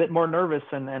play a little bit more nervous,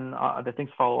 and the things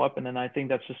follow up. And then I think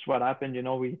that's just what happened.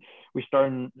 We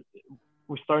started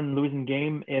losing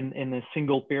game in a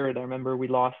single period. I remember we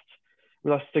lost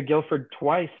to Guildford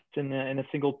twice in a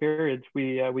single period.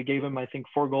 We gave them, I think,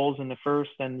 4 goals in the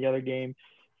first, and the other game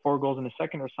 4 goals in the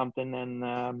second or something.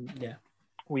 And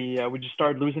we just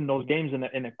started losing those games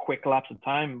in a quick lapse of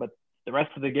time. But the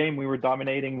rest of the game we were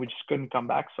dominating. We just couldn't come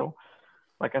back. So,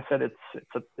 like I said,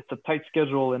 it's a tight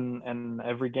schedule, and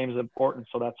every game is important.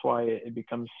 So that's why it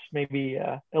becomes maybe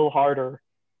a little harder.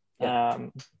 Yeah.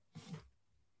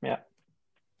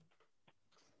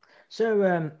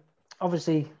 So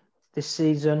obviously this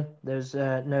season there's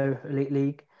no Elite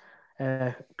League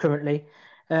currently.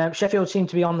 Sheffield seem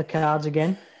to be on the cards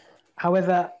again.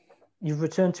 However, you've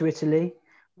returned to Italy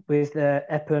with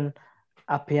Epen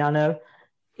Appiano.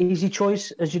 Easy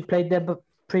choice as you'd played there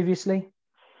previously?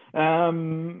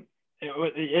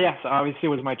 Yes, obviously it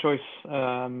was my choice.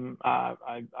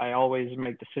 I always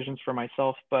make decisions for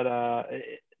myself, but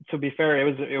to be fair,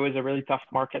 it was a really tough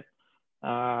market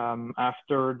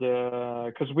after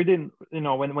because we didn't,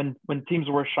 when teams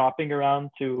were shopping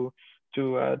around to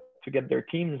get their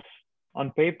teams on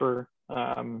paper,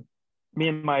 me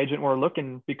and my agent were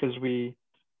looking because we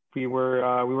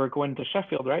were going to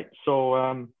Sheffield, right? So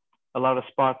a lot of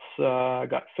spots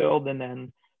got filled, and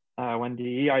then when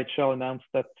the EIHL announced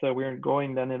that we weren't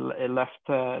going, then it left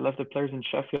the players in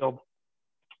Sheffield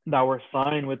that were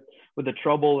signed with the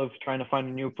trouble of trying to find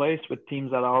a new place with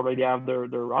teams that already have their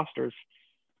rosters.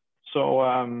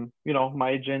 So my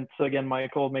agent again,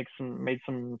 Michael, made some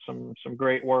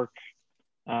great work.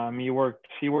 He worked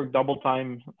double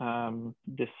time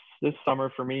this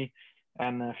summer for me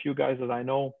and a few guys that I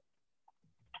know,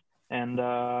 and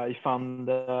he found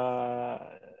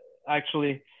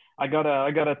actually I got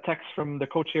a text from the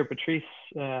coach here, Patrice,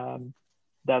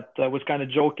 that was kind of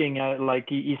joking, like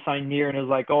he signed here and it was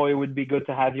like, oh, it would be good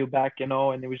to have you back, and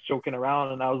he was joking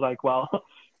around, and I was like, well,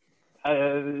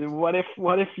 what if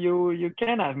you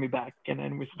can have me back? And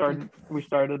then we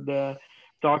started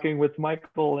talking with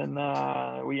Michael, and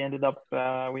we ended up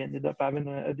having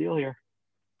a deal here.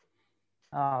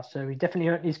 So he definitely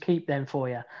earned his keep then for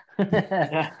you.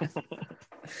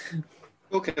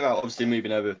 Talking about obviously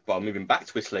moving back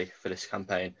to Italy for this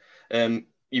campaign,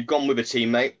 you've gone with a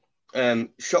teammate.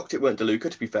 Shocked it weren't DeLuca,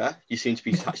 to be fair. You seem to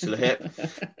be attached to the hip,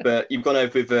 but you've gone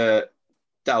over with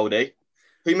Dowdy.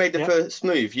 Who made the first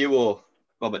move, you or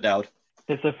Robert Dowd?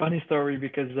 It's a funny story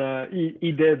because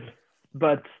he did,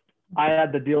 but I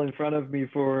had the deal in front of me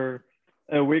for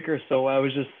a week or so. I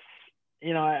was just,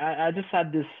 I just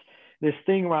had this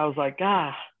thing where I was like,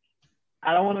 I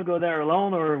don't want to go there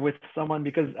alone or with someone,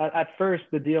 because at first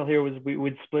the deal here was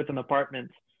we'd split an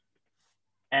apartment,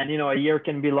 and a year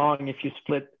can be long if you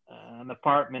split an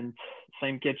apartment,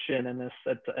 same kitchen, and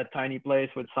a tiny place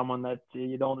with someone that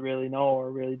you don't really know or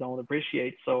really don't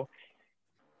appreciate. So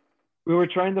we were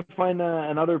trying to find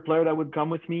another player that would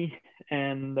come with me,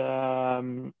 and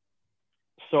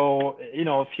so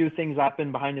a few things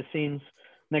happened behind the scenes.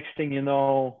 Next thing you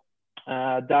know,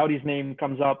 Dowdy's name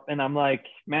comes up, and I'm like,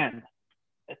 man,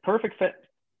 a perfect fit.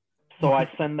 So I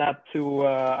send that to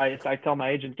I tell my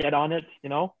agent, get on it.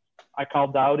 I call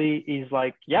Dowdy. He's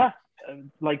like, yeah.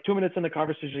 Like 2 minutes in the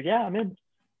conversation, like, yeah, I'm in.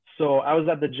 So I was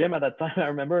at the gym at that time, I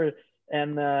remember,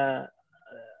 and I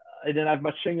didn't have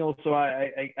much signal, so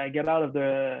I get out of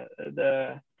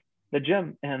the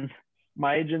gym, and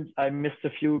my agent, I missed a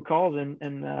few calls,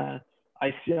 and I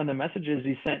see on the messages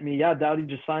he sent me, yeah, Dowdy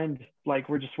just signed, like,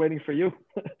 we're just waiting for you.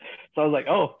 So I was like,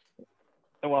 oh,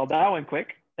 well, that went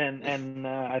quick, and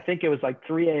I think it was like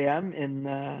 3 a.m. in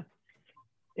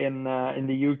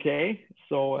the UK.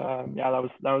 So that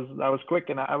was quick,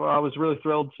 and I was really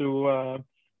thrilled to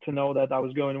know that I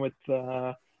was going with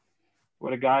a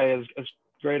guy as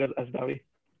great as Dowdy.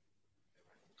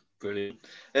 Brilliant.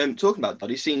 Talking about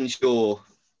Dowdy, seeing you're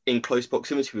in close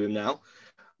proximity with him now,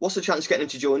 what's the chance of getting him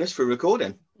to join us for a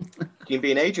recording? You can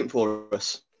be an agent for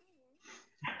us.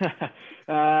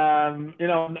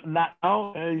 Not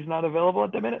now. He's not available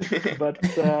at the minute, but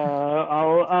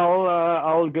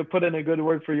I'll put in a good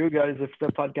word for you guys if the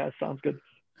podcast sounds good.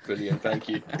 Brilliant, thank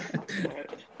you.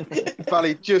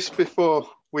 Vali, just before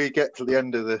we get to the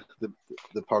end of the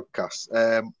podcast,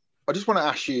 I just want to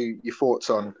ask you your thoughts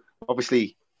on,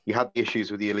 obviously you had the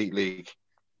issues with the Elite League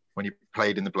when you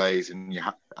played in the Blaze, and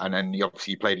then you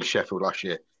obviously played in Sheffield last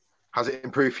year. Has it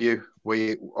improved for you?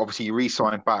 Obviously you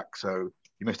re-signed back, so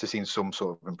you must have seen some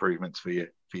sort of improvements for you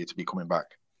to be coming back.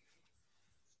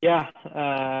 Yeah,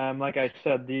 like I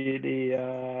said,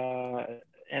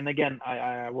 and again,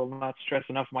 I will not stress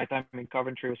enough, my time in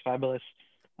Coventry was fabulous.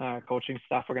 Coaching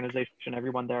staff, organization,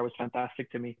 everyone there was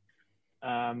fantastic to me.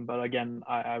 But again,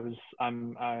 I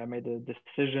made the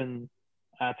decision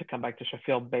to come back to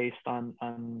Sheffield based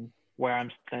on where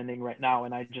I'm standing right now,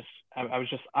 and I was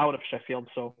just out of Sheffield.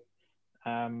 So,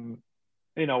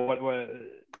 what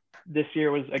this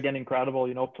year was again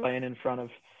incredible. Playing in front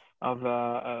of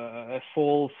a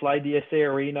full Fly DSA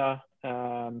arena,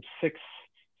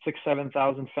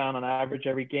 7,000 fans on average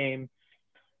every game.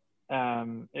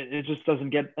 It just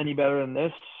doesn't get any better than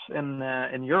this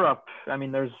in Europe. I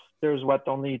mean, there's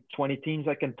only 20 teams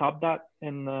that can top that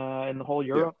in the whole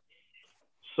Europe. Yeah.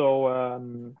 So at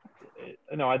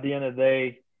the end of the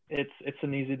day, it's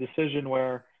an easy decision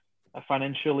where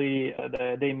financially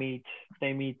they meet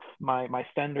my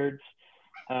standards.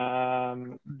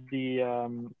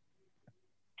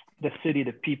 The city,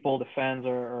 the people, the fans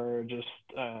are just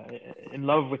in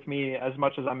love with me as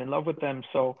much as I'm in love with them.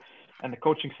 So, and the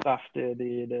coaching staff,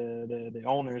 the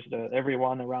owners,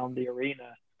 everyone around the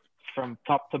arena, from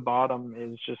top to bottom,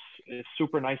 is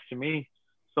super nice to me.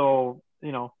 So,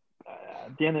 at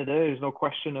the end of the day, there's no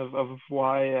question of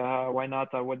why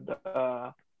not. I would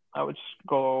just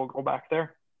go back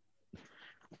there.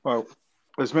 Well,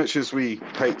 as much as we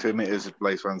hate to admit as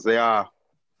Blaze fans, they are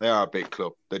a big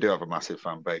club. They do have a massive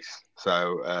fan base.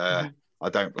 So I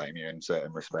don't blame you in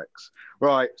certain respects.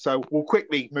 Right, so we'll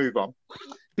quickly move on.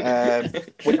 We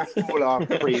asked all our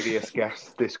previous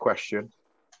guests this question.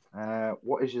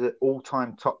 What is your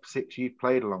all-time top 6 you've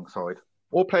played alongside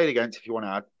or played against, if you want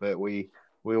to add? But we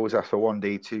always ask for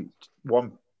 1D,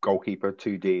 1 goalkeeper,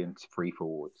 2D, and 3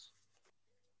 forwards.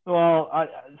 Well,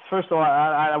 first of all,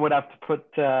 I would have to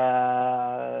put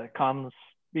Combs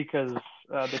because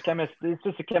it's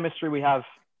just the chemistry we have.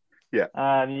 Yeah.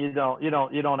 You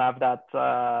don't have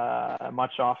that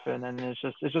much often, and it's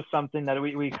just something that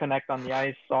we connect on the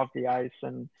ice, off the ice,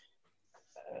 and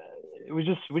we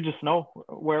just know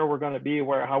where we're going to be,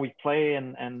 how we play,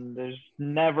 and there's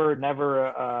never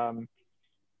a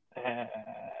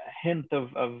hint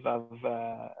of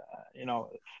that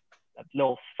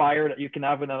little fire that you can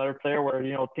have with another player where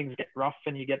things get rough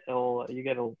and you get a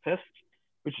little pissed.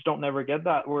 We just don't never get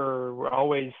that. We're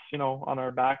always on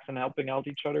our backs and helping out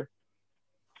each other.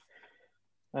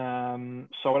 So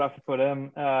I would have to put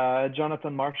him.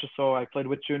 Jonathan Marchessault, I played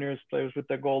with juniors, plays with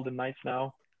the Golden Knights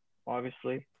now,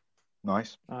 obviously.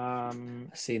 Nice. I've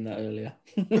seen that earlier.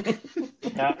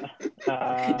 Yeah.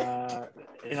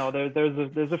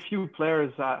 There's a few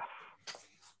players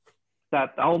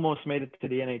that almost made it to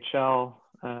the NHL.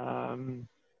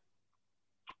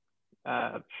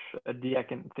 A D I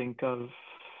can think of.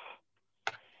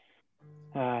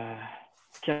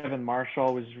 Kevin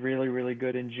Marshall was really, really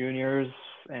good in juniors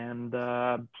and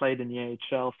played in the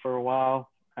AHL for a while.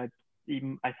 I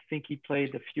think he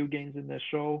played a few games in the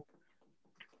show.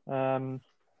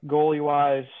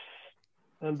 Goalie-wise,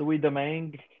 Louis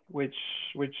Domingue, which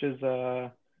is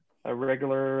a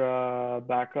regular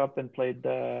backup and played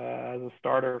as a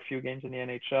starter a few games in the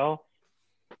NHL.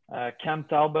 Cam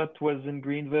Talbot was in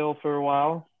Greenville for a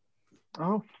while.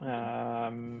 Oh.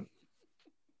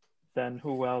 Then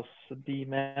who else? A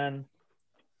D-man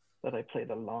that I played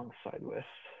alongside with.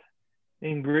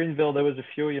 In Greenville, there was a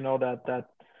few. That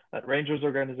Rangers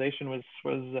organization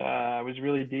was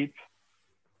really deep.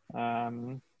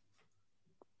 It's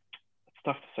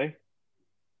tough to say.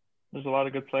 There's a lot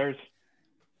of good players,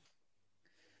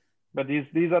 but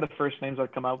these are the first names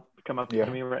that come up to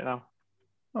me right now.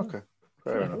 Okay,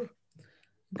 fair enough.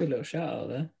 Good little shout out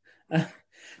there.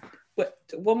 But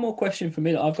one more question for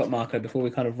me that I've got, Marco, before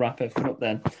we kind of wrap everything up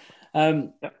then.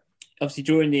 Obviously,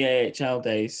 during the AHL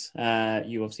days,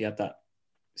 you obviously had that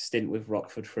stint with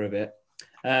Rockford for a bit.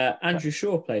 Andrew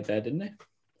Shaw played there, didn't he?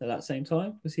 At that same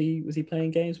time, was he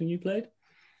playing games when you played?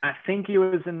 I think he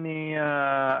was in the.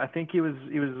 I think he was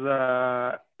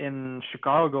in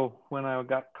Chicago when I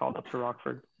got called up to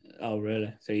Rockford. Oh,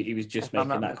 really? So he was just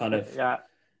making that kind of. Yeah,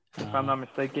 if I'm not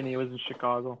mistaken, he was in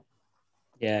Chicago.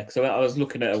 Yeah, because I was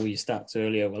looking at all your stats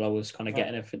earlier while I was kind of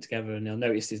getting everything together, and I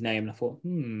noticed his name, and I thought,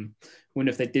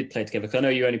 wonder if they did play together. Because I know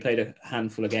you only played a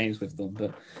handful of games with them,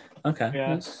 but okay.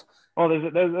 Yeah. Well,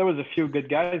 there was a few good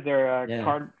guys there.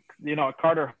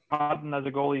 Carter Houghton as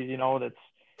a goalie,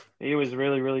 he was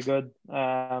really, really good.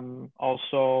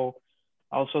 Also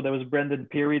there was Brendan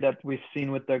Peary that we've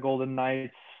seen with the Golden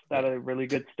Knights that had a really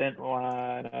good stint.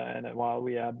 And while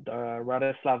we had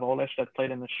Radoslav Olesh that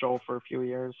played in the show for a few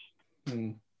years.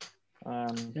 So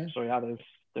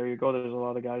there you go. There's a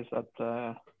lot of guys that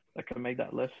can make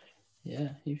that list. Yeah,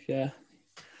 you've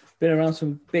been around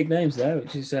some big names there,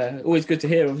 which is always good to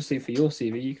hear. Obviously, for your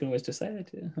CV, you can always just say,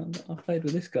 I played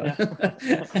with this guy.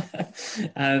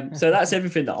 So that's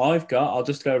everything that I've got. I'll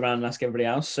just go around and ask everybody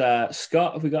else.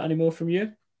 Scott, have we got any more from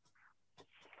you?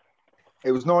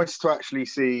 It was nice to actually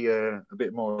see a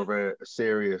bit more of a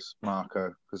serious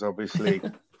Marco, because obviously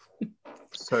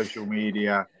social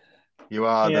media, you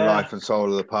are the life and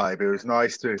soul of the party. But it was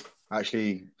nice to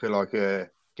actually feel like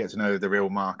get to know the real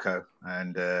Marco.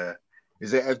 And I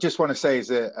just want to say, is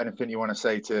there anything you want to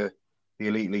say to the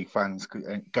Elite League fans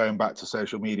going back to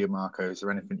social media, Marco? Is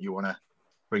there anything you want to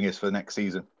bring us for next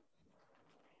season?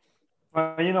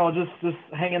 Just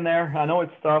hang in there. I know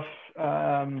it's tough,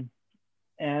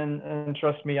 and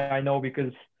trust me, I know,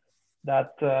 because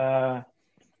that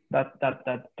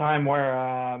time where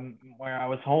I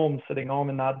was sitting home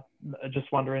and not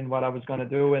just wondering what I was going to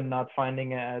do and not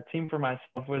finding a team for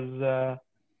myself was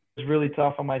really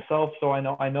tough on myself. So I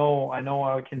know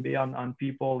how it can be on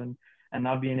people and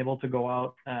not being able to go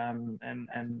out and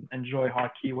enjoy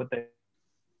hockey, what they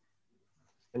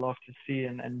love to see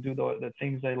and do the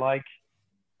things they like.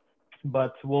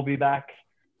 But we'll be back.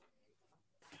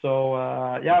 So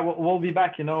we'll be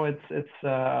back. It's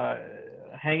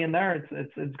hang in there.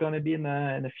 It's going to be in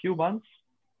a few months,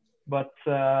 but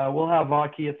we'll have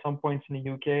hockey at some point in the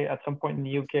UK.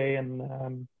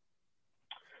 And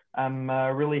I'm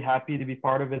really happy to be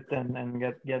part of it and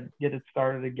get it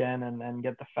started again and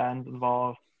get the fans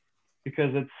involved.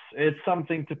 because it's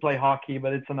something to play hockey,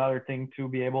 but it's another thing to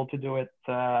be able to do it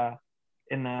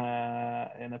in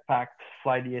a packed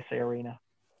Fly DSA arena.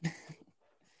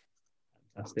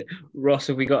 Fantastic. Ross,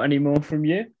 have we got any more from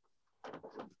you?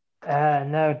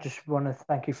 No, just want to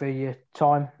thank you for your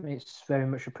time. It's very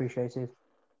much appreciated.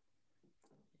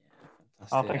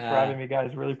 Oh, thanks for having me,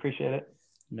 guys. Really appreciate it.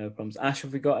 No problems. Ash,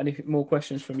 have we got any more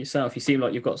questions from yourself? You seem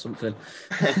like you've got something.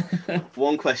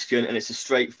 One question, and it's a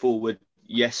straightforward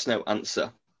yes/no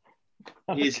answer.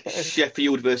 Okay. Is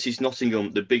Sheffield versus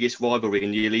Nottingham the biggest rivalry in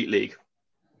the Elite League?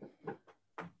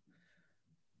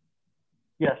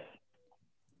 Yes.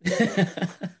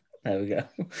 There we go.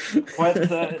 What is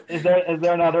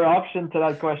there another option to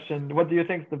that question? What do you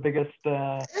think is the biggest?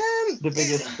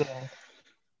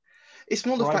 It's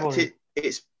more the rivalry. Fact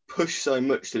it's pushed so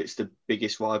much that it's the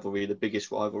biggest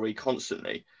rivalry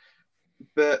constantly.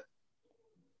 But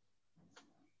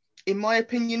in my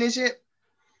opinion, is it?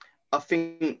 I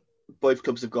think both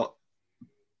clubs have got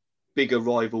bigger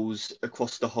rivals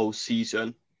across the whole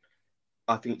season.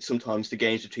 I think sometimes the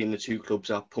games between the two clubs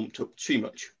are pumped up too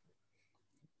much.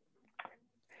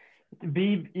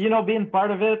 Being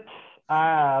part of it,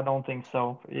 I don't think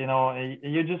so.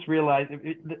 You just realize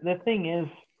the thing is,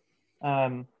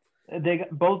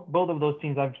 both of those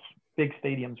teams have big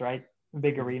stadiums, right?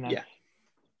 Big arenas. Yeah.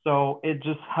 So it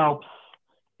just helps.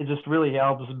 It just really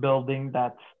helps building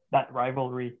that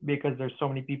rivalry, because there's so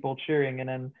many people cheering, and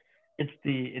then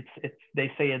they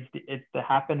say it's the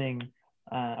happening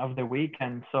of the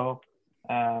weekend. So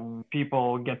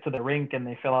people get to the rink and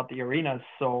they fill out the arenas.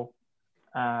 So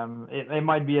it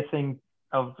might be a thing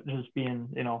of just being,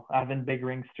 having big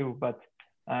rinks too. But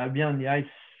beyond the ice,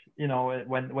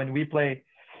 when we play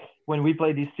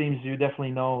these teams, you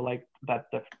definitely know like that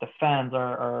the fans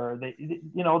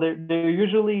they're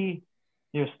usually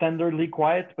standardly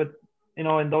quiet, but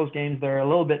in those games they're a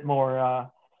little bit more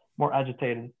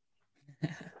agitated.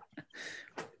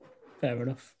 Fair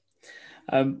enough.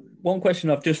 One question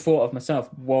I've just thought of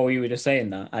myself while you were just saying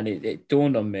that, and it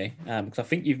dawned on me, because I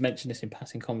think you've mentioned this in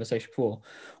passing conversation before.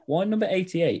 Why number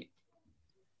 88?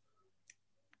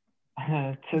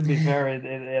 To be fair,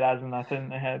 it has nothing.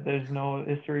 There's no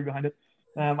history behind it.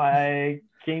 I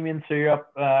came into Europe,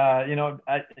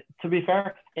 to be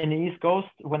fair, in the East Coast,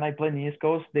 when I played in the East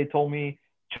Coast, they told me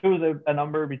choose a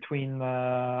number between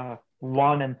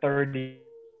 1 and 30.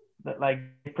 Like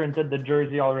they printed the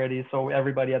jersey already, so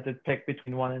everybody had to pick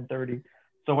between 1 and 30.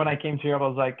 So when I came to Europe, I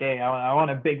was like, hey, I want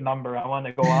a big number. I want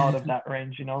to go out of that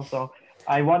range, So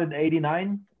I wanted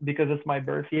 89 because it's my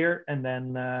birth year. And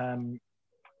then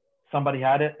somebody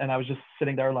had it, and I was just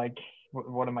sitting there like,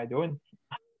 what am I doing?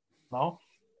 No.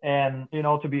 And,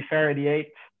 to be fair,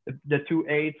 88, the 2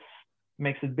 8s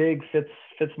makes it big, fits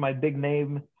my big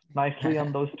name nicely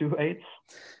on those 2 8s.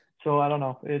 So I don't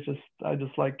know. I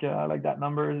just like that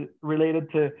number,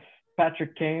 related to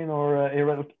Patrick Kane or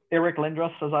Eric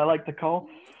Lindros, as I like to call.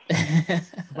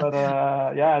 But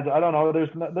I don't know. There's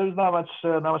not much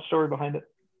story behind it.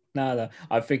 No.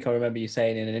 I think I remember you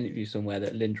saying in an interview somewhere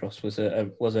that Lindros was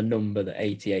a number, that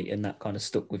 88, and that kind of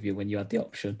stuck with you when you had the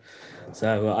option.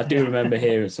 So I do remember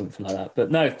hearing something like that. But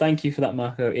no, thank you for that,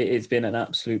 Marco. It's been an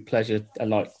absolute pleasure.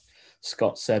 And like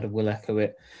Scott said, and we'll echo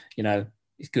it.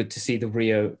 It's good to see the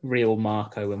real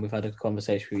Marco when we've had a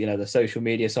conversation with you. The social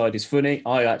media side is funny.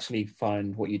 I actually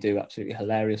find what you do absolutely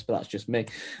hilarious, but that's just me.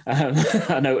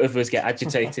 I know others get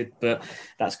agitated, but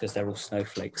that's because they're all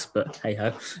snowflakes. But hey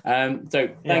ho. So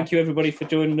thank you everybody for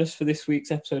joining us for this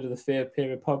week's episode of the Third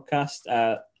Period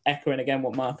podcast. Echoing again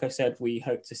what Marco said, we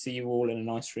hope to see you all in a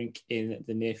nice rink in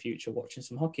the near future watching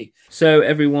some hockey. So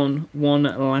everyone, one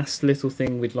last little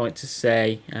thing we'd like to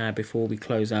say before we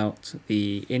close out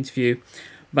the interview.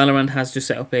 Valorant has just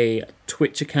set up a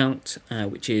Twitch account,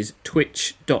 which is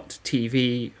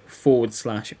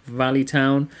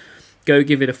twitch.tv/Valleytown. Go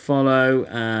give it a follow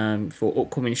for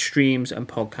upcoming streams and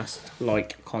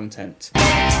podcast-like content.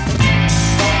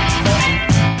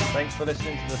 Thanks for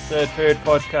listening to the Third Period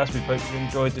podcast. We hope you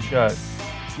enjoyed the show.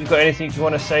 If you've got anything you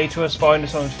want to say to us, find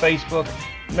us on Facebook.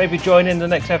 Maybe join in the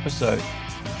next episode.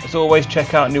 As always,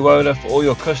 check out Nuola for all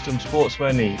your custom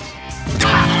sportswear needs.